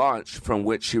lawsuit she launched, from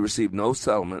which she received no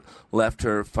settlement, left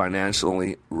her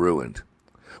financially ruined.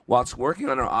 Whilst working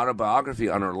on her autobiography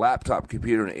on her laptop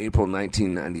computer in April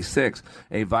 1996,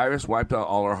 a virus wiped out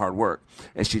all her hard work,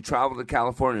 and she traveled to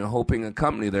California hoping a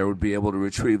company there would be able to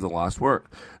retrieve the lost work.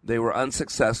 They were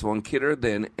unsuccessful, and Kidder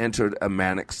then entered a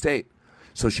manic state.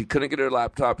 So she couldn't get her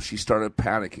laptop. She started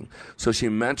panicking. So she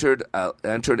entered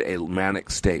a manic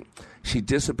state. She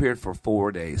disappeared for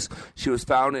 4 days. She was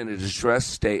found in a distressed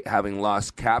state, having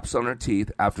lost caps on her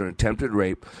teeth after an attempted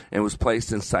rape, and was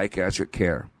placed in psychiatric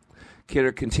care.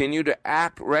 Kidder continued to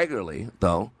act regularly,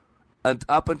 though,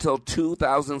 up until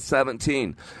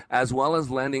 2017, as well as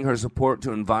lending her support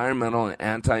to environmental and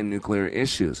anti-nuclear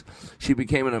issues. She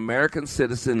became an American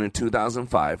citizen in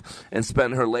 2005 and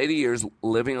spent her later years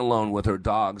living alone with her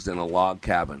dogs in a log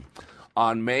cabin.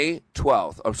 On May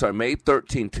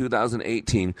 13,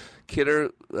 2018,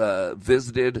 Kidder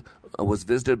was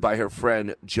visited by her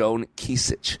friend Joan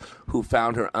Kisich, who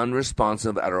found her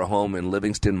unresponsive at her home in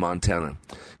Livingston, Montana.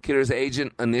 Kidder's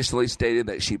agent initially stated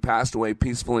that she passed away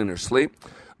peacefully in her sleep,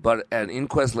 but an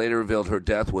inquest later revealed her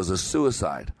death was a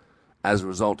suicide as a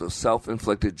result of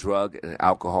self-inflicted drug and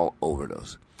alcohol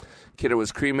overdose. Kidder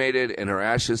was cremated and her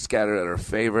ashes scattered at her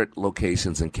favorite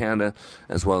locations in Canada,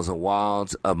 as well as the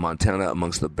wilds of Montana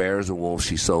amongst the bears and wolves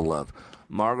she so loved.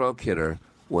 Margot Kidder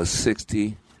was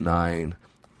 69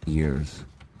 years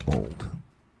old.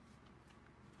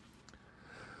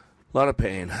 A lot of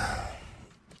pain, a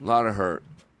lot of hurt.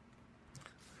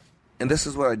 And this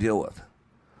is what I deal with.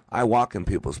 I walk in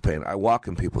people's pain. I walk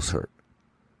in people's hurt.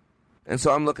 And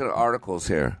so I'm looking at articles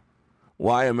here.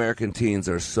 Why American teens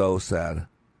are so sad.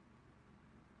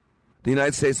 The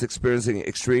United States is experiencing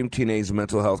extreme teenage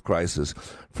mental health crisis.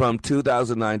 From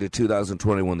 2009 to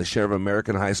 2021, the share of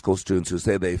American high school students who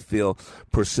say they feel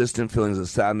persistent feelings of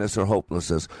sadness or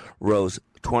hopelessness rose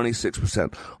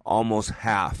 26%, almost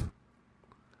half.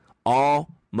 All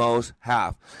Most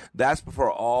have. That's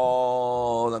before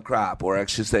all the crap, or I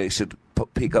should say, should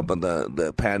peak up on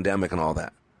the pandemic and all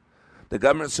that. The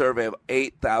government survey of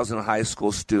 8,000 high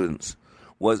school students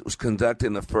was conducted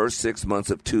in the first 6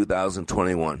 months of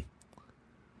 2021.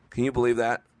 Can you believe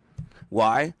that?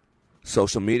 Why?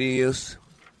 Social media use,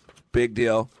 big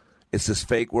deal. It's this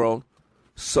fake world.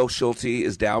 Sociality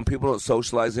is down. People don't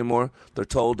socialize anymore. They're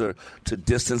told to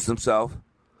distance themselves.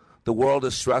 The world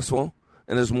is stressful,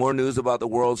 and there's more news about the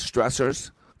world's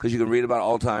stressors, because you can read about it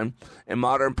all the time, and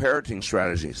modern parenting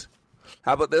strategies.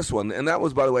 How about this one? And that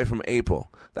was, by the way, from April.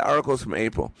 The article is from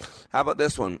April. How about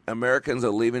this one? Americans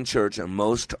are leaving church, and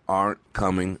most aren't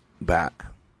coming back.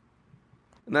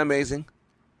 Isn't that amazing?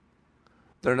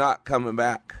 They're not coming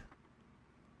back.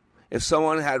 If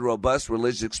someone had robust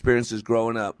religious experiences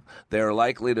growing up, they are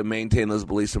likely to maintain those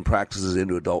beliefs and practices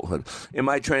into adulthood. In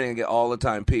my training, I get all the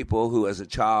time people who, as a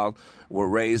child, were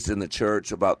raised in the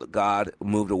church about God,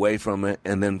 moved away from it,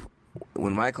 and then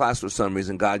when my class, for some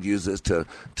reason, God uses to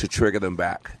trigger them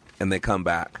back, and they come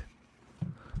back.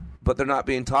 But they're not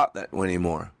being taught that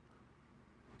anymore.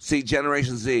 See,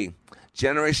 Generation Z,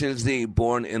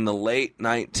 born in the late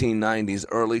 1990s,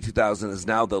 early 2000s, is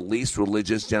now the least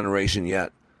religious generation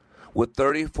yet. With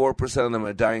 34% of them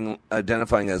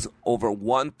identifying as over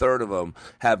one-third of them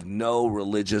have no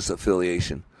religious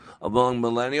affiliation. Among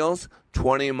millennials,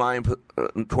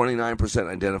 29%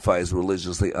 identify as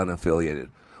religiously unaffiliated.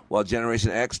 While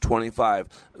Generation X, 25,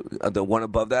 the one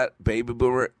above that, Baby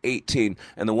Boomer, 18,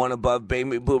 and the one above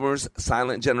Baby Boomers,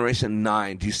 Silent Generation,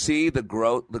 9. Do you see the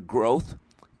growth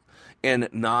in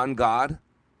non-God?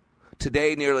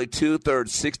 Today, nearly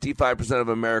two-thirds, 65% of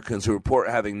Americans who report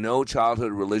having no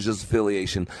childhood religious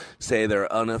affiliation say they're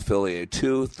unaffiliated.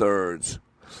 Two-thirds.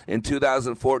 In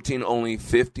 2014, only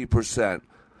 50%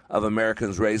 of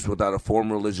Americans raised without a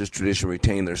formal religious tradition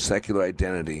retained their secular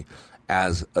identity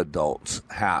as adults.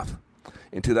 Half.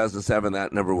 In 2007,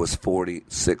 that number was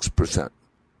 46%. Do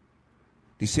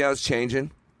you see how it's changing?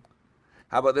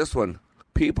 How about this one?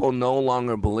 People no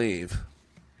longer believe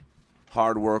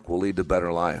hard work will lead to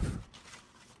better life.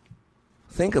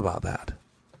 Think about that.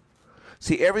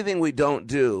 See, everything we don't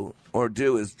do or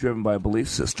do is driven by a belief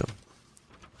system.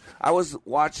 I was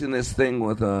watching this thing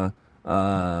with it's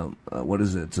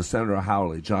a Senator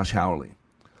Hawley, Josh Hawley.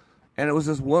 And it was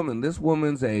this woman. This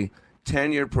woman's a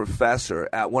tenured professor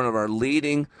at one of our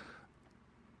leading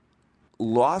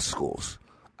law schools.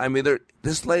 I mean,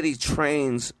 this lady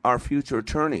trains our future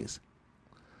attorneys.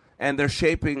 And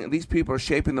these people are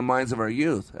shaping the minds of our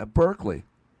youth at Berkeley.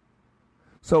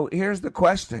 So here's the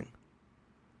question.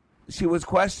 She was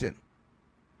questioned.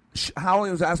 Howley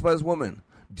was asked by this woman,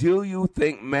 do you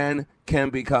think men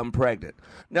can become pregnant?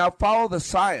 Now follow the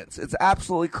science. It's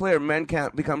absolutely clear men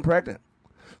can't become pregnant.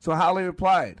 So Howley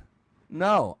replied,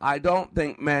 no, I don't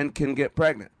think men can get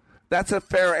pregnant. That's a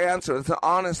fair answer. It's an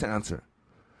honest answer.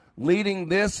 Leading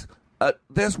this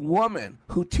woman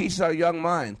who teaches our young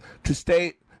minds to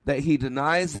state that he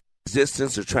denies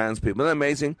existence of trans people. Isn't that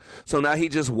amazing? So now he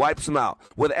just wipes them out.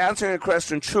 With answering a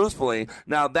question truthfully,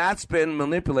 now that's been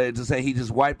manipulated to say he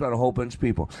just wiped out a whole bunch of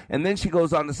people. And then she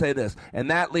goes on to say this, and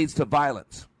that leads to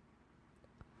violence.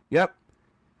 Yep.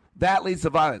 That leads to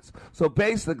violence. So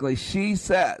basically, she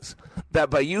says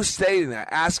that by you stating that,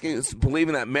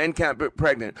 believing that men can't be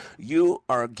pregnant, you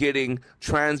are getting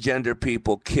transgender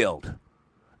people killed.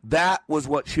 That was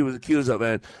what she was accused of,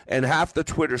 and half the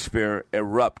Twitter sphere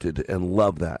erupted and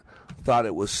loved that. Thought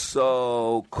it was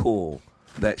so cool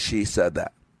that she said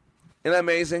that. Isn't that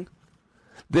amazing?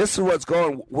 This is what's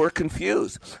going. We're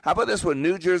confused. How about this one?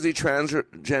 New Jersey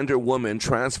transgender woman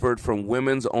transferred from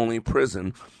women's only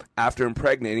prison after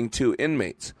impregnating 2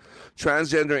 inmates.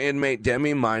 Transgender inmate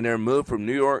Demi Minor moved from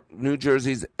New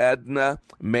Jersey's Edna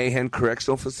Mahan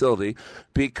Correctional Facility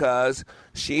because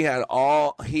he had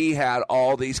all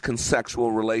these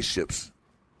consensual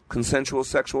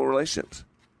sexual relationships.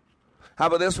 How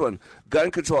about this one?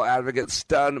 Gun control advocate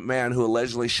stunned man who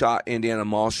allegedly shot Indiana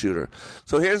mall shooter.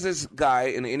 So here's this guy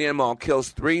in the Indiana mall, kills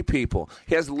 3 people.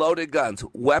 He has loaded guns,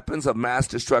 weapons of mass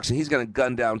destruction. He's going to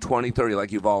gun down 20, 30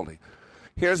 like Uvalde.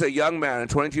 Here's a young man, a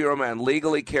 22-year-old man,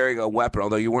 legally carrying a weapon,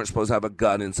 although you weren't supposed to have a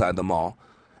gun inside the mall.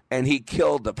 And he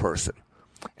killed the person.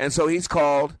 And so he's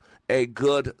called a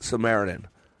good Samaritan.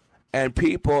 And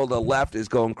people, the left is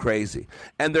going crazy.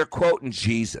 And they're quoting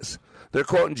Jesus.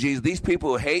 These people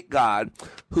who hate God,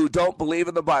 who don't believe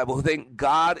in the Bible, who think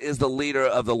God is the leader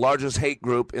of the largest hate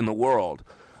group in the world,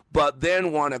 but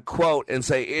then want to quote and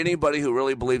say anybody who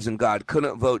really believes in God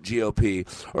couldn't vote GOP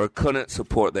or couldn't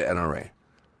support the NRA.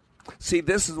 See,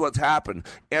 this is what's happened.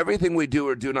 Everything we do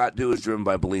or do not do is driven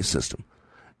by belief system.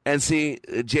 And see,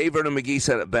 J. Vernon McGee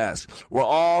said it best. We're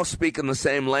all speaking the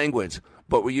same language,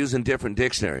 but we're using different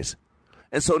dictionaries.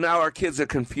 And so now our kids are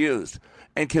confused.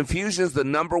 And confusion is the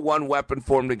number one weapon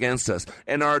formed against us.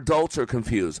 And our adults are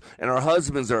confused. And our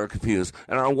husbands are confused.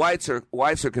 And our wives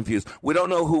are confused. We don't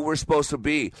know who we're supposed to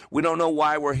be. We don't know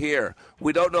why we're here.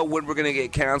 We don't know when we're going to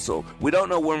get canceled. We don't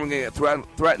know when we're going to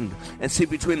get threatened. And see,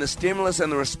 between the stimulus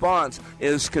and the response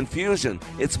is confusion.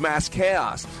 It's mass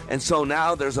chaos. And so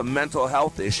now there's a mental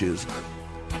health issues.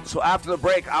 So after the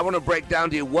break, I want to break down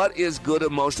to you what is good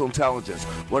emotional intelligence.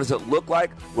 What does it look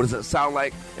like? What does it sound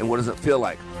like? And what does it feel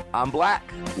like? I'm Black.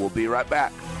 We'll be right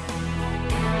back.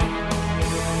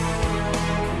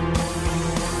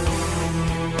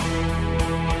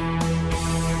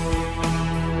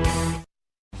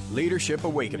 Leadership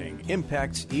Awakening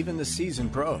impacts even the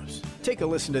seasoned pros. Take a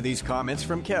listen to these comments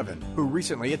from Kevin, who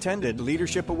recently attended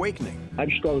Leadership Awakening.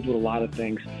 I've struggled with a lot of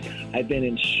things. I've been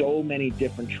in so many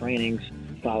different trainings,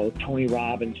 followed Tony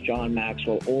Robbins, John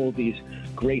Maxwell, all these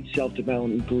great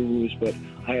self-development gurus, but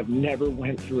I have never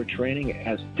went through a training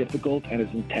as difficult and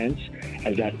as intense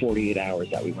as that 48 hours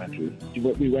that we went through.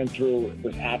 What we went through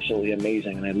was absolutely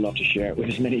amazing, and I'd love to share it with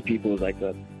as many people as I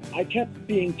could. I kept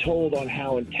being told on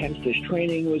how intense this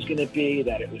training was going to be,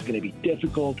 that it was going to be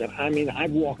difficult. And I mean,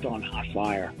 I've walked on hot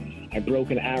fire. I've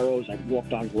broken arrows. I've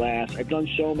walked on glass. I've done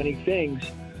so many things.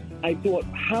 I thought,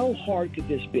 how hard could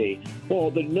this be? Well,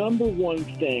 the number one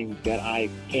thing that I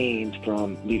gained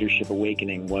from Leadership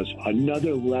Awakening was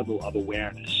another level of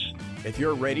awareness. If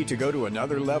you're ready to go to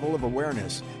another level of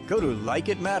awareness, go to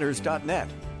likeitmatters.net.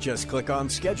 Just click on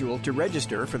schedule to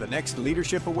register for the next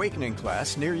Leadership Awakening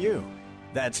class near you.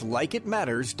 That's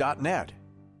likeitmatters.net.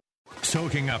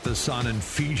 Soaking up the sun in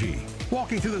Fiji,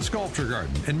 walking through the Sculpture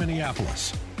Garden in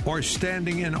Minneapolis, or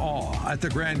standing in awe at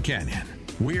the Grand Canyon.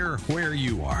 We're where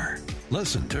you are.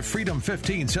 Listen to Freedom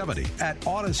 1570 at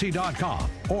Odyssey.com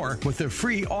or with the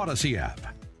free Odyssey app.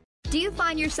 Do you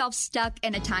find yourself stuck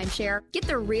in a timeshare? Get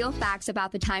the real facts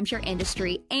about the timeshare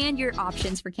industry and your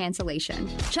options for cancellation.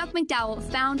 Chuck McDowell,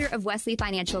 founder of Wesley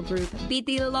Financial Group, beat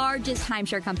the largest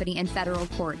timeshare company in federal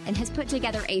court and has put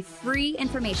together a free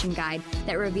information guide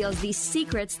that reveals the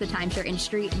secrets the timeshare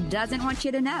industry doesn't want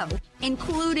you to know,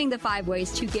 including the 5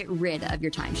 ways to get rid of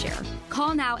your timeshare.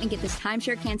 Call now and get this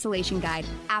timeshare cancellation guide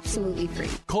absolutely free.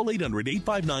 Call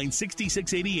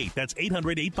 800-859-6688. That's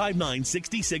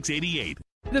 800-859-6688.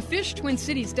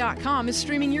 TheFishTwinCities.com is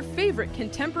streaming your favorite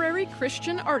contemporary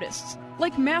Christian artists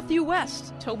like Matthew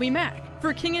West, Toby Mac,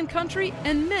 For King and Country,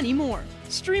 and many more.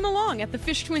 Stream along at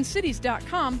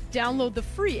TheFishTwinCities.com, download the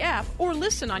free app, or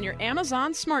listen on your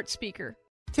Amazon smart speaker.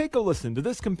 Take a listen to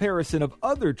this comparison of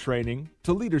other training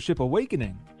to Leadership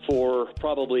Awakening. For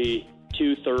probably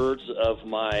 2/3 of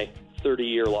my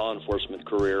 30-year law enforcement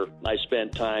career, I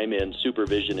spent time in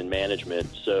supervision and management,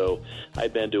 so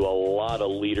I've been to a lot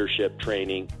of leadership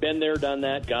training. Been there, done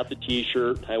that, got the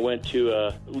T-shirt. I went to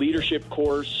a leadership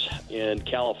course in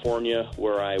California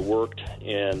where I worked,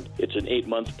 and it's an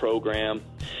 8-month program.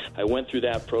 I went through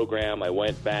that program. I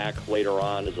went back later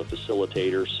on as a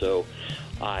facilitator, so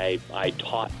I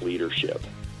taught leadership.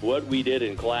 What we did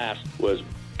in class was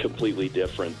completely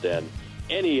different than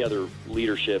any other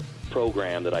leadership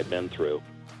program that I've been through.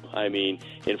 I mean,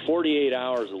 in 48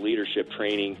 hours of leadership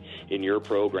training in your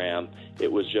program,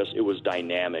 it was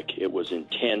dynamic. It was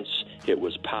intense. It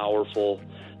was powerful.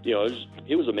 You know,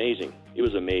 it was amazing. It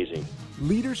was amazing.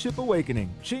 Leadership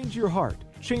Awakening. Change your heart.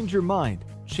 Change your mind.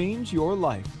 Change your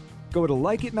life. Go to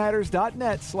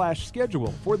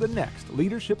likeitmatters.net/schedule for the next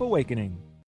Leadership Awakening.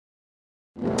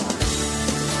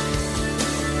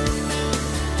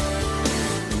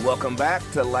 Welcome back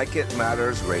to Like It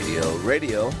Matters Radio.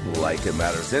 Radio, like it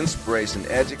matters, inspiration,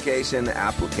 education,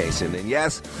 application. And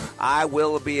yes, I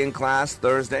will be in class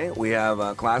Thursday. We have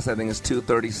a class, I think it's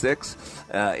 236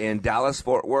 in Dallas,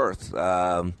 Fort Worth.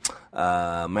 Man,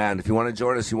 if you want to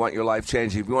join us, you want your life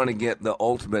changed, if you want to get the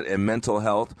ultimate in mental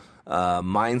health,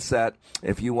 mindset,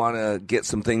 if you want to get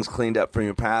some things cleaned up from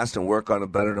your past and work on a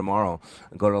better tomorrow,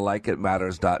 go to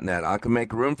likeitmatters.net. I can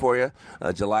make room for you.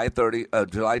 July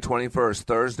 21st,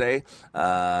 Thursday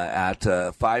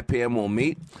at 5 p.m. we'll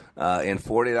meet. And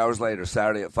 48 hours later,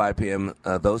 Saturday at 5 p.m.,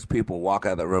 those people walk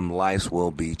out of the room, lives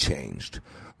will be changed.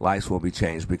 Lives will be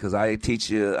changed because I teach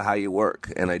you how you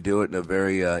work, and I do it in a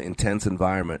very intense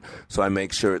environment. So I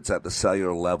make sure it's at the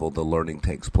cellular level the learning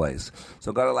takes place.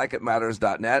 So go to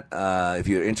likeitmatters.net if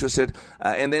you're interested.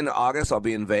 And then in August, I'll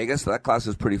be in Vegas. That class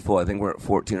is pretty full. I think we're at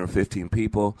 14 or 15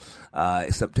 people.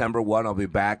 September 1, I'll be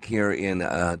back here in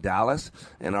Dallas.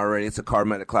 And already it's a car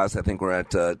medic class. I think we're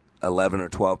at 11 or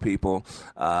 12 people.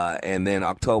 And then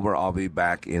October, I'll be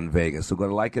back in Vegas. So go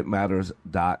to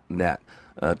likeitmatters.net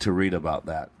to read about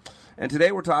that. And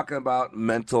today we're talking about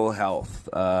mental health.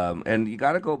 And you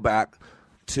got to go back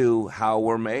to how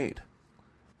we're made.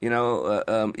 You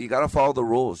know, you got to follow the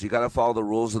rules. You got to follow the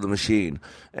rules of the machine.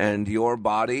 And your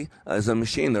body is a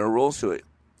machine. There are rules to it.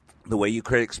 The way you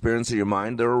create experience in your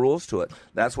mind, there are rules to it.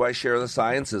 That's why I share the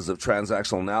sciences of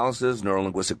transactional analysis,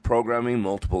 neurolinguistic programming,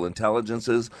 multiple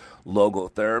intelligences,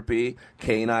 logotherapy,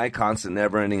 KNI, constant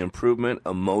never-ending improvement,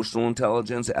 emotional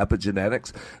intelligence,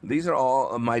 epigenetics. These are all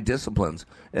of my disciplines.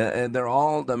 And they're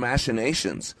all the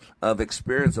machinations of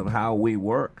experience of how we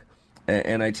work.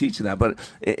 And I teach that, but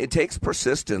it takes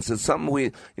persistence. It's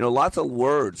something lots of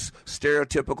words.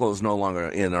 Stereotypical is no longer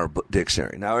in our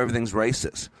dictionary. Now everything's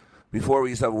racist. Before we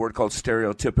used to have a word called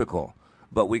stereotypical,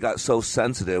 but we got so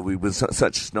sensitive, we've been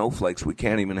such snowflakes, we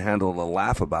can't even handle the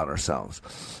laugh about ourselves.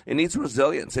 It needs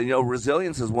resilience. And,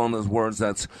 resilience is one of those words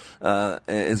that's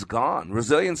is gone.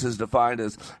 Resilience is defined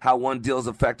as how one deals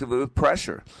effectively with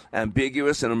pressure,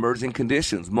 ambiguous and emerging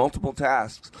conditions, multiple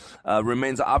tasks,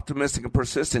 remains optimistic and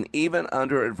persistent, even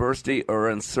under adversity or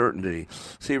uncertainty.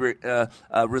 See,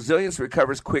 resilience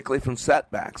recovers quickly from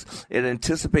setbacks. It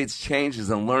anticipates changes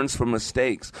and learns from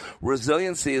mistakes.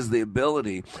 Resiliency is the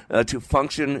ability to function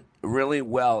really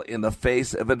well in the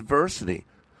face of adversity.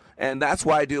 And that's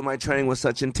why I do my training with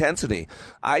such intensity.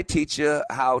 I teach you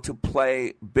how to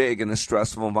play big in a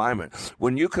stressful environment.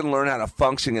 When you can learn how to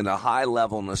function in a high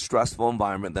level in a stressful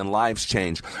environment, then lives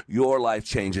change. Your life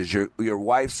changes. Your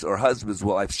wife's or husband's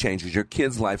life changes. Your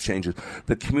kid's life changes.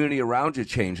 The community around you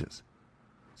changes.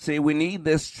 See, we need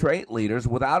this trait, leaders.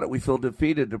 Without it, we feel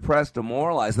defeated, depressed,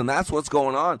 demoralized. And that's what's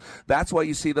going on. That's why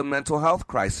you see the mental health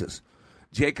crisis.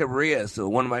 Jacob Riis,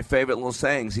 one of my favorite little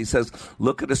sayings, he says,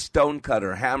 look at a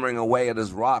stonecutter hammering away at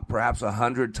his rock perhaps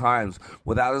 100 times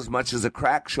without as much as a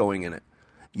crack showing in it.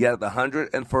 Yet at the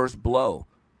 101st blow,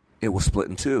 it was split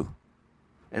in two.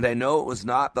 And I know it was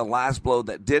not the last blow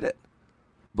that did it,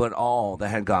 but all that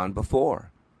had gone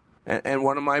before. And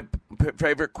one of my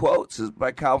favorite quotes is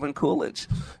by Calvin Coolidge.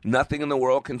 Nothing in the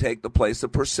world can take the place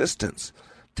of persistence.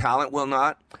 Talent will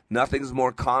not. Nothing is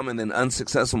more common than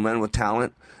unsuccessful men with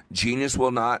talent. Genius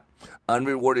will not.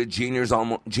 Unrewarded genius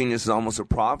is almost a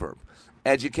proverb.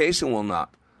 Education will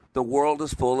not. The world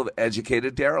is full of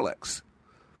educated derelicts.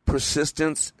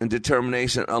 Persistence and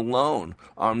determination alone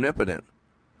are omnipotent.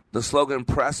 The slogan,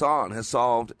 press on, has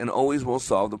solved and always will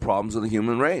solve the problems of the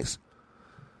human race.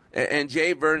 And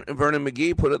J. Vernon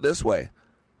McGee put it this way.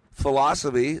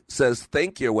 Philosophy says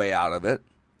think your way out of it.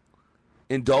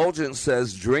 Indulgence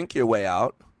says drink your way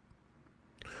out.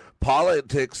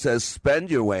 Politics says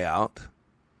spend your way out.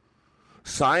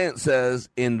 Science says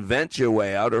invent your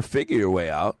way out or figure your way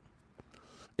out.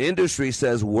 Industry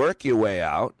says work your way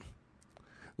out.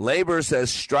 Labor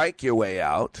says strike your way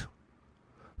out.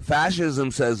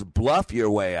 Fascism says bluff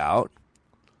your way out.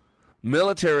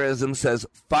 Militarism says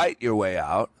fight your way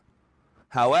out.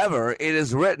 However, it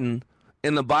is written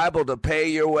in the Bible to pay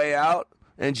your way out.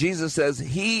 And Jesus says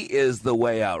he is the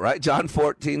way out, right? John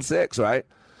 14:6, right?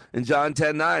 In John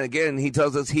 10:9, again, he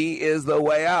tells us he is the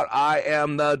way out. I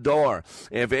am the door.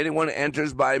 If anyone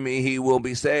enters by me, he will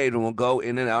be saved and will go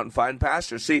in and out and find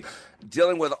pasture. See,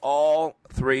 dealing with all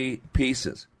three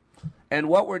pieces. And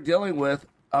what we're dealing with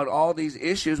on all these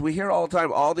issues, we hear all the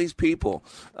time, all these people,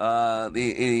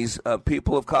 these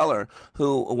people of color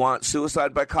who want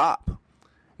suicide by cop.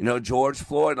 You know, George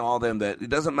Floyd and all them, that it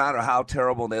doesn't matter how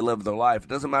terrible they live their life. It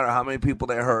doesn't matter how many people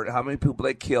they hurt, how many people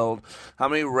they killed, how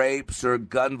many rapes or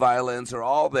gun violence or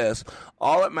all this.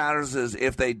 All that matters is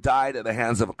if they died at the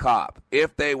hands of a cop,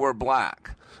 if they were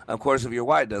black. Of course, if you're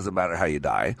white, it doesn't matter how you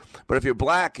die. But if you're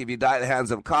black, if you die at the hands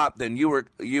of a cop, then you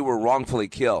were wrongfully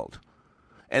killed.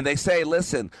 And they say,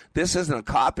 listen, this isn't a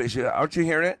cop issue. Aren't you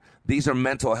hearing it? These are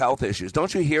mental health issues.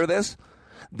 Don't you hear this?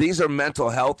 These are mental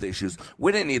health issues.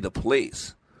 We didn't need the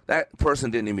police. That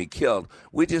person didn't even get killed.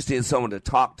 We just need someone to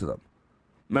talk to them.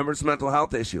 Remember, it's a mental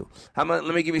health issue. Let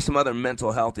me give you some other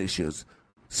mental health issues.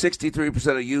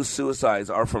 63% of youth suicides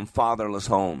are from fatherless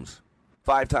homes.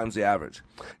 5 times the average.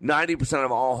 90%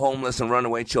 of all homeless and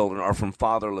runaway children are from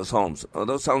fatherless homes. Oh,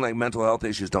 those sound like mental health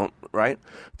issues, don't, right?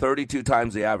 32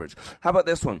 times the average. How about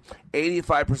this one?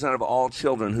 85% of all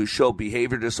children who show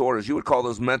behavior disorders, you would call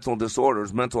those mental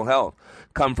disorders, mental health,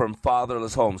 come from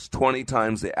fatherless homes, 20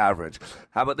 times the average.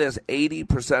 How about this?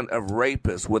 80% of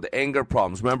rapists with anger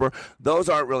problems. Remember, those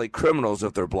aren't really criminals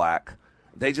if they're black.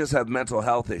 They just have mental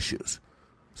health issues.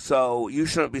 So you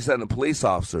shouldn't be sending police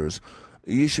officers.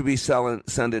 You should be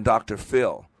sending Dr.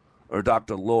 Phil or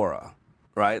Dr. Laura,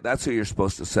 right? That's who you're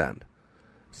supposed to send.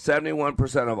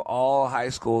 71% of all high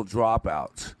school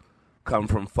dropouts come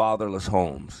from fatherless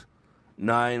homes.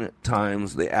 9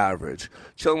 times the average.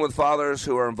 Children with fathers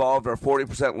who are involved are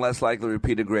 40% less likely to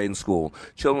repeat a grade in school.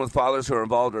 Children with fathers who are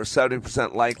involved are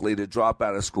 70% likely to drop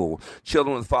out of school.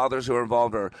 Children with fathers who are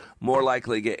involved are more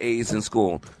likely to get A's in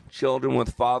school. Children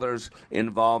with fathers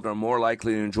involved are more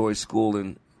likely to enjoy school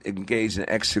and engage in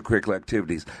extracurricular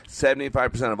activities.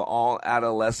 75% of all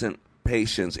adolescent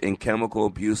patients in chemical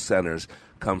abuse centers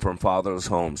come from fatherless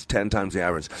homes, 10 times the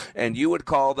average. And you would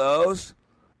call those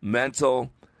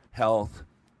mental health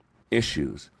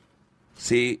issues.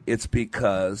 See, it's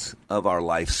because of our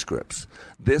life scripts.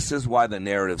 This is why the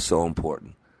narrative's so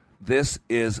important. This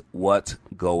is what's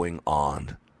going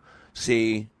on.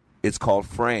 See, it's called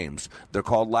frames. They're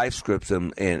called life scripts.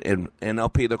 In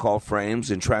NLP, they're called frames.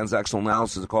 In transactional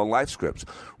analysis, they're called life scripts.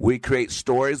 We create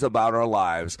stories about our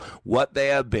lives, what they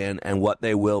have been, and what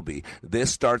they will be.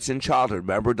 This starts in childhood.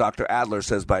 Remember, Dr. Adler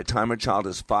says by the time a child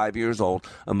is 5 years old,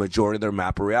 a majority of their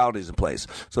map of reality is in place.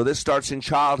 So this starts in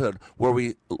childhood, where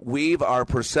we weave our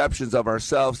perceptions of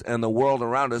ourselves and the world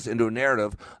around us into a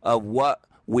narrative of what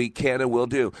we can and will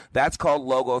do. That's called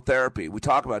logotherapy. We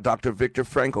talk about Dr. Viktor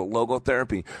Frankl,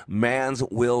 logotherapy, man's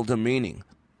will to meaning.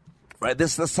 Right?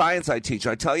 This is the science I teach.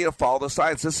 I tell you to follow the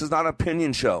science. This is not an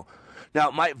opinion show. Now,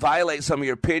 it might violate some of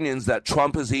your opinions that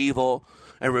Trump is evil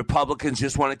and Republicans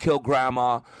just want to kill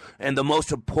grandma, and the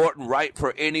most important right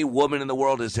for any woman in the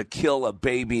world is to kill a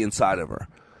baby inside of her.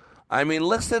 I mean,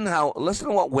 listen to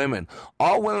what women,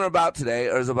 all women are about today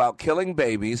is about killing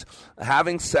babies,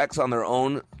 having sex on their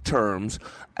own terms.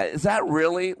 Is that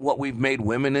really what we've made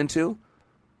women into?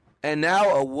 And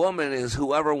now a woman is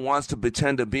whoever wants to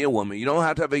pretend to be a woman. You don't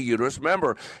have to have a uterus.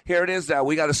 Remember, here it is now.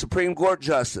 We got a Supreme Court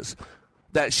justice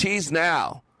that she's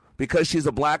now, because she's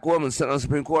a black woman sitting on the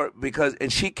Supreme Court,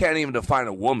 and she can't even define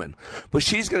a woman. But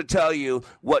she's going to tell you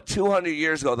what 200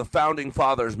 years ago the founding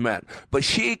fathers meant. But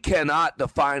she cannot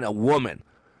define a woman.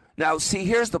 Now, see,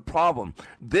 here's the problem.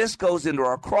 This goes into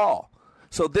our crawl.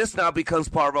 So this now becomes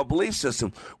part of our belief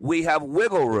system. We have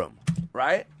wiggle room,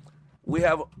 right? We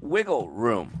have wiggle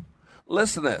room.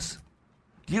 Listen to this.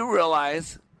 Do you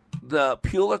realize the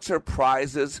Pulitzer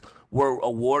Prizes were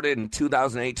awarded in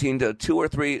 2018 to 2 or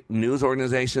 3 news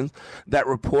organizations that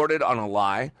reported on a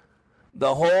lie?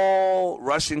 The whole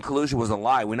Russian collusion was a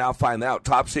lie. We now find out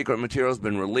top secret material has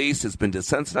been released. It's been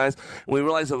desensitized. And we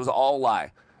realize it was all a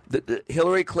lie.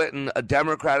 Hillary Clinton, a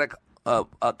Democratic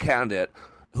candidate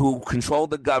who controlled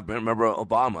the government, remember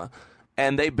Obama,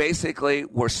 and they basically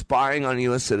were spying on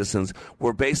U.S. citizens,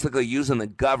 were basically using the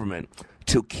government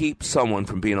to keep someone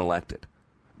from being elected.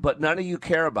 But none of you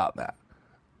care about that.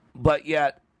 But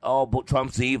yet,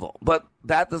 Trump's evil. But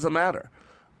that doesn't matter.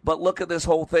 But look at this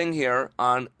whole thing here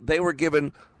they were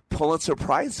given Pulitzer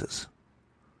Prizes.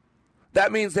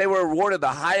 That means they were awarded the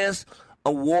highest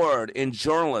award in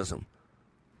journalism.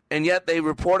 And yet they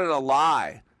reported a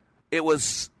lie. It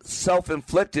was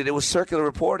self-inflicted. It was circular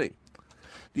reporting.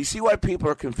 Do you see why people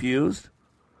are confused?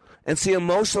 And see,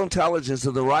 emotional intelligence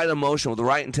is the right emotion with the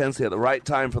right intensity at the right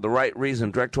time for the right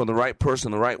reason, direct toward the right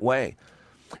person the right way.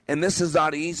 And this is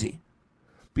not easy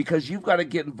because you've got to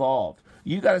get involved.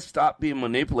 You got to stop being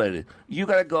manipulated. You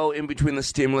got to go in between the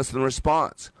stimulus and the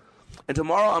response. And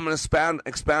tomorrow I'm going to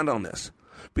expand on this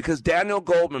because Daniel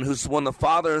Goldman, who's one of the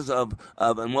fathers of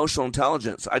emotional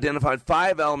intelligence, identified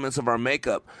 5 elements of our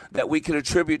makeup that we can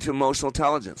attribute to emotional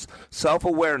intelligence: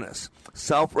 self-awareness,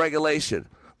 self-regulation,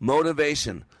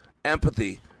 motivation,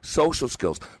 empathy, social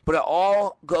skills. But it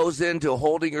all goes into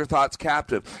holding your thoughts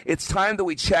captive. It's time that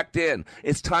we checked in.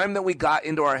 It's time that we got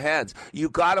into our heads. You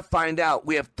got to find out.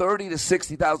 We have 30 to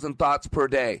 60,000 thoughts per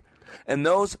day. And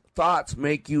those thoughts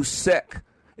make you sick.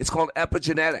 It's called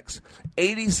epigenetics.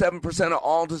 87% of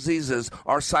all diseases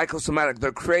are psychosomatic.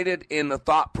 They're created in the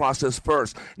thought process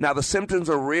first. Now, the symptoms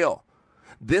are real.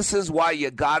 This is why you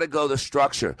got to go the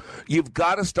structure. You've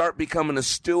got to start becoming a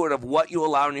steward of what you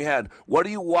allow in your head. What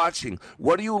are you watching?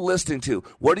 What are you listening to?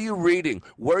 What are you reading?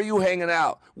 Where are you hanging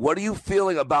out? What are you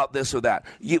feeling about this or that?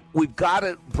 We've got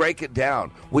to break it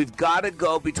down. We've got to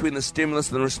go between the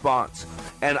stimulus and the response.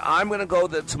 And I'm going to go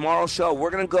to tomorrow's show. We're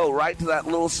going to go right to that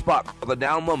little spot, the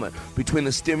down moment between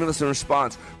the stimulus and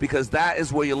response, because that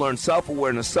is where you learn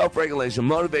self-awareness, self-regulation,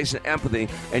 motivation, empathy,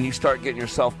 and you start getting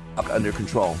yourself under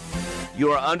control.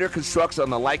 You are under construction on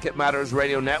the Like It Matters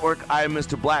Radio Network. I am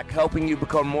Mr. Black, helping you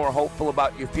become more hopeful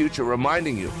about your future,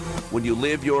 reminding you, when you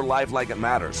live your life like it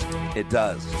matters, it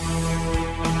does.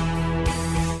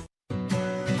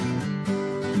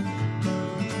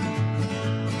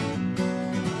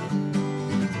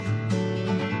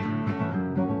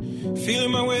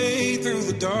 Feeling my way through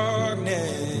the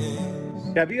darkness,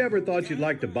 Have you ever thought you'd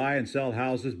like to buy and sell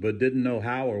houses but didn't know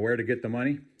how or where to get the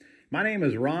money? My name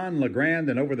is Ron LeGrand,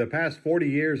 and over the past 40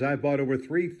 years, I've bought over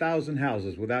 3,000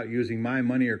 houses without using my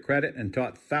money or credit and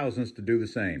taught thousands to do the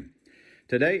same.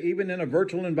 Today, even in a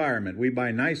virtual environment, we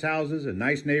buy nice houses in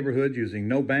nice neighborhoods using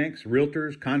no banks,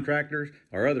 realtors, contractors,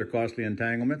 or other costly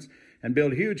entanglements, and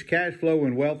build huge cash flow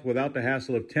and wealth without the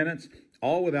hassle of tenants,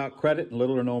 all without credit and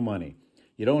little or no money.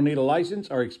 You don't need a license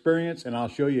or experience, and I'll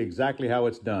show you exactly how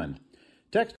it's done.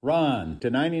 Text RON to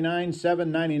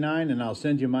 99799 and I'll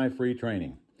send you my free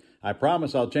training. I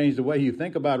promise I'll change the way you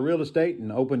think about real estate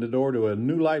and open the door to a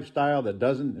new lifestyle that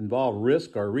doesn't involve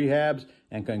risk or rehabs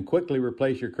and can quickly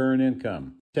replace your current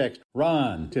income. Text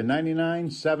RON to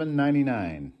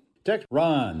 99799. Text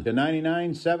RON to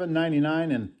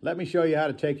 99799 and let me show you how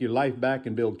to take your life back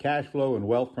and build cash flow and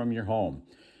wealth from your home.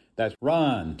 That's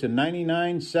RON to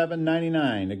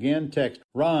 99799. Again, text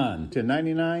RON to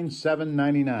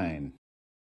 99799.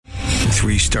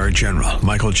 3-star General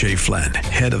Michael J. Flynn,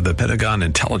 head of the Pentagon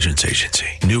Intelligence Agency,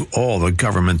 knew all the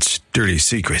government's dirty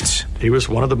secrets. He was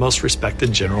one of the most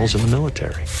respected generals in the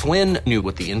military. Flynn knew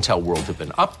what the intel world had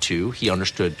been up to. He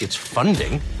understood its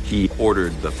funding. He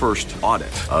ordered the first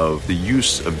audit of the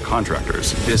use of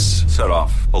contractors. This set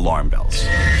off alarm bells.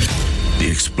 The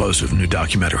explosive new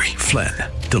documentary, Flynn,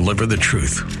 Deliver the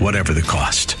Truth, Whatever the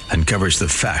Cost, uncovers the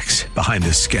facts behind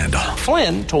this scandal.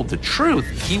 Flynn told the truth.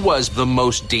 He was the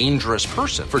most dangerous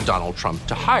person for Donald Trump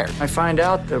to hire. I find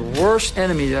out the worst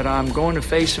enemy that I'm going to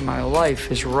face in my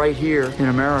life is right here in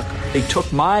America. They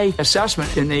took my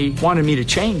assessment and they wanted me to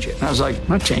change it. And I was like, I'm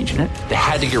not changing it. They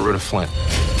had to get rid of Flynn.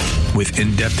 With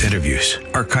in-depth interviews,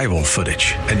 archival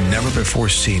footage, and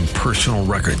never-before-seen personal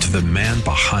records of the man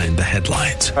behind the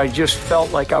headlines. I just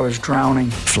felt like I was drowning.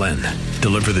 Flynn,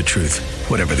 Deliver the Truth,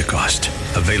 Whatever the Cost.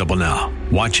 Available now.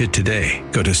 Watch it today.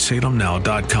 Go to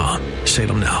salemnow.com.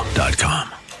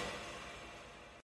 salemnow.com.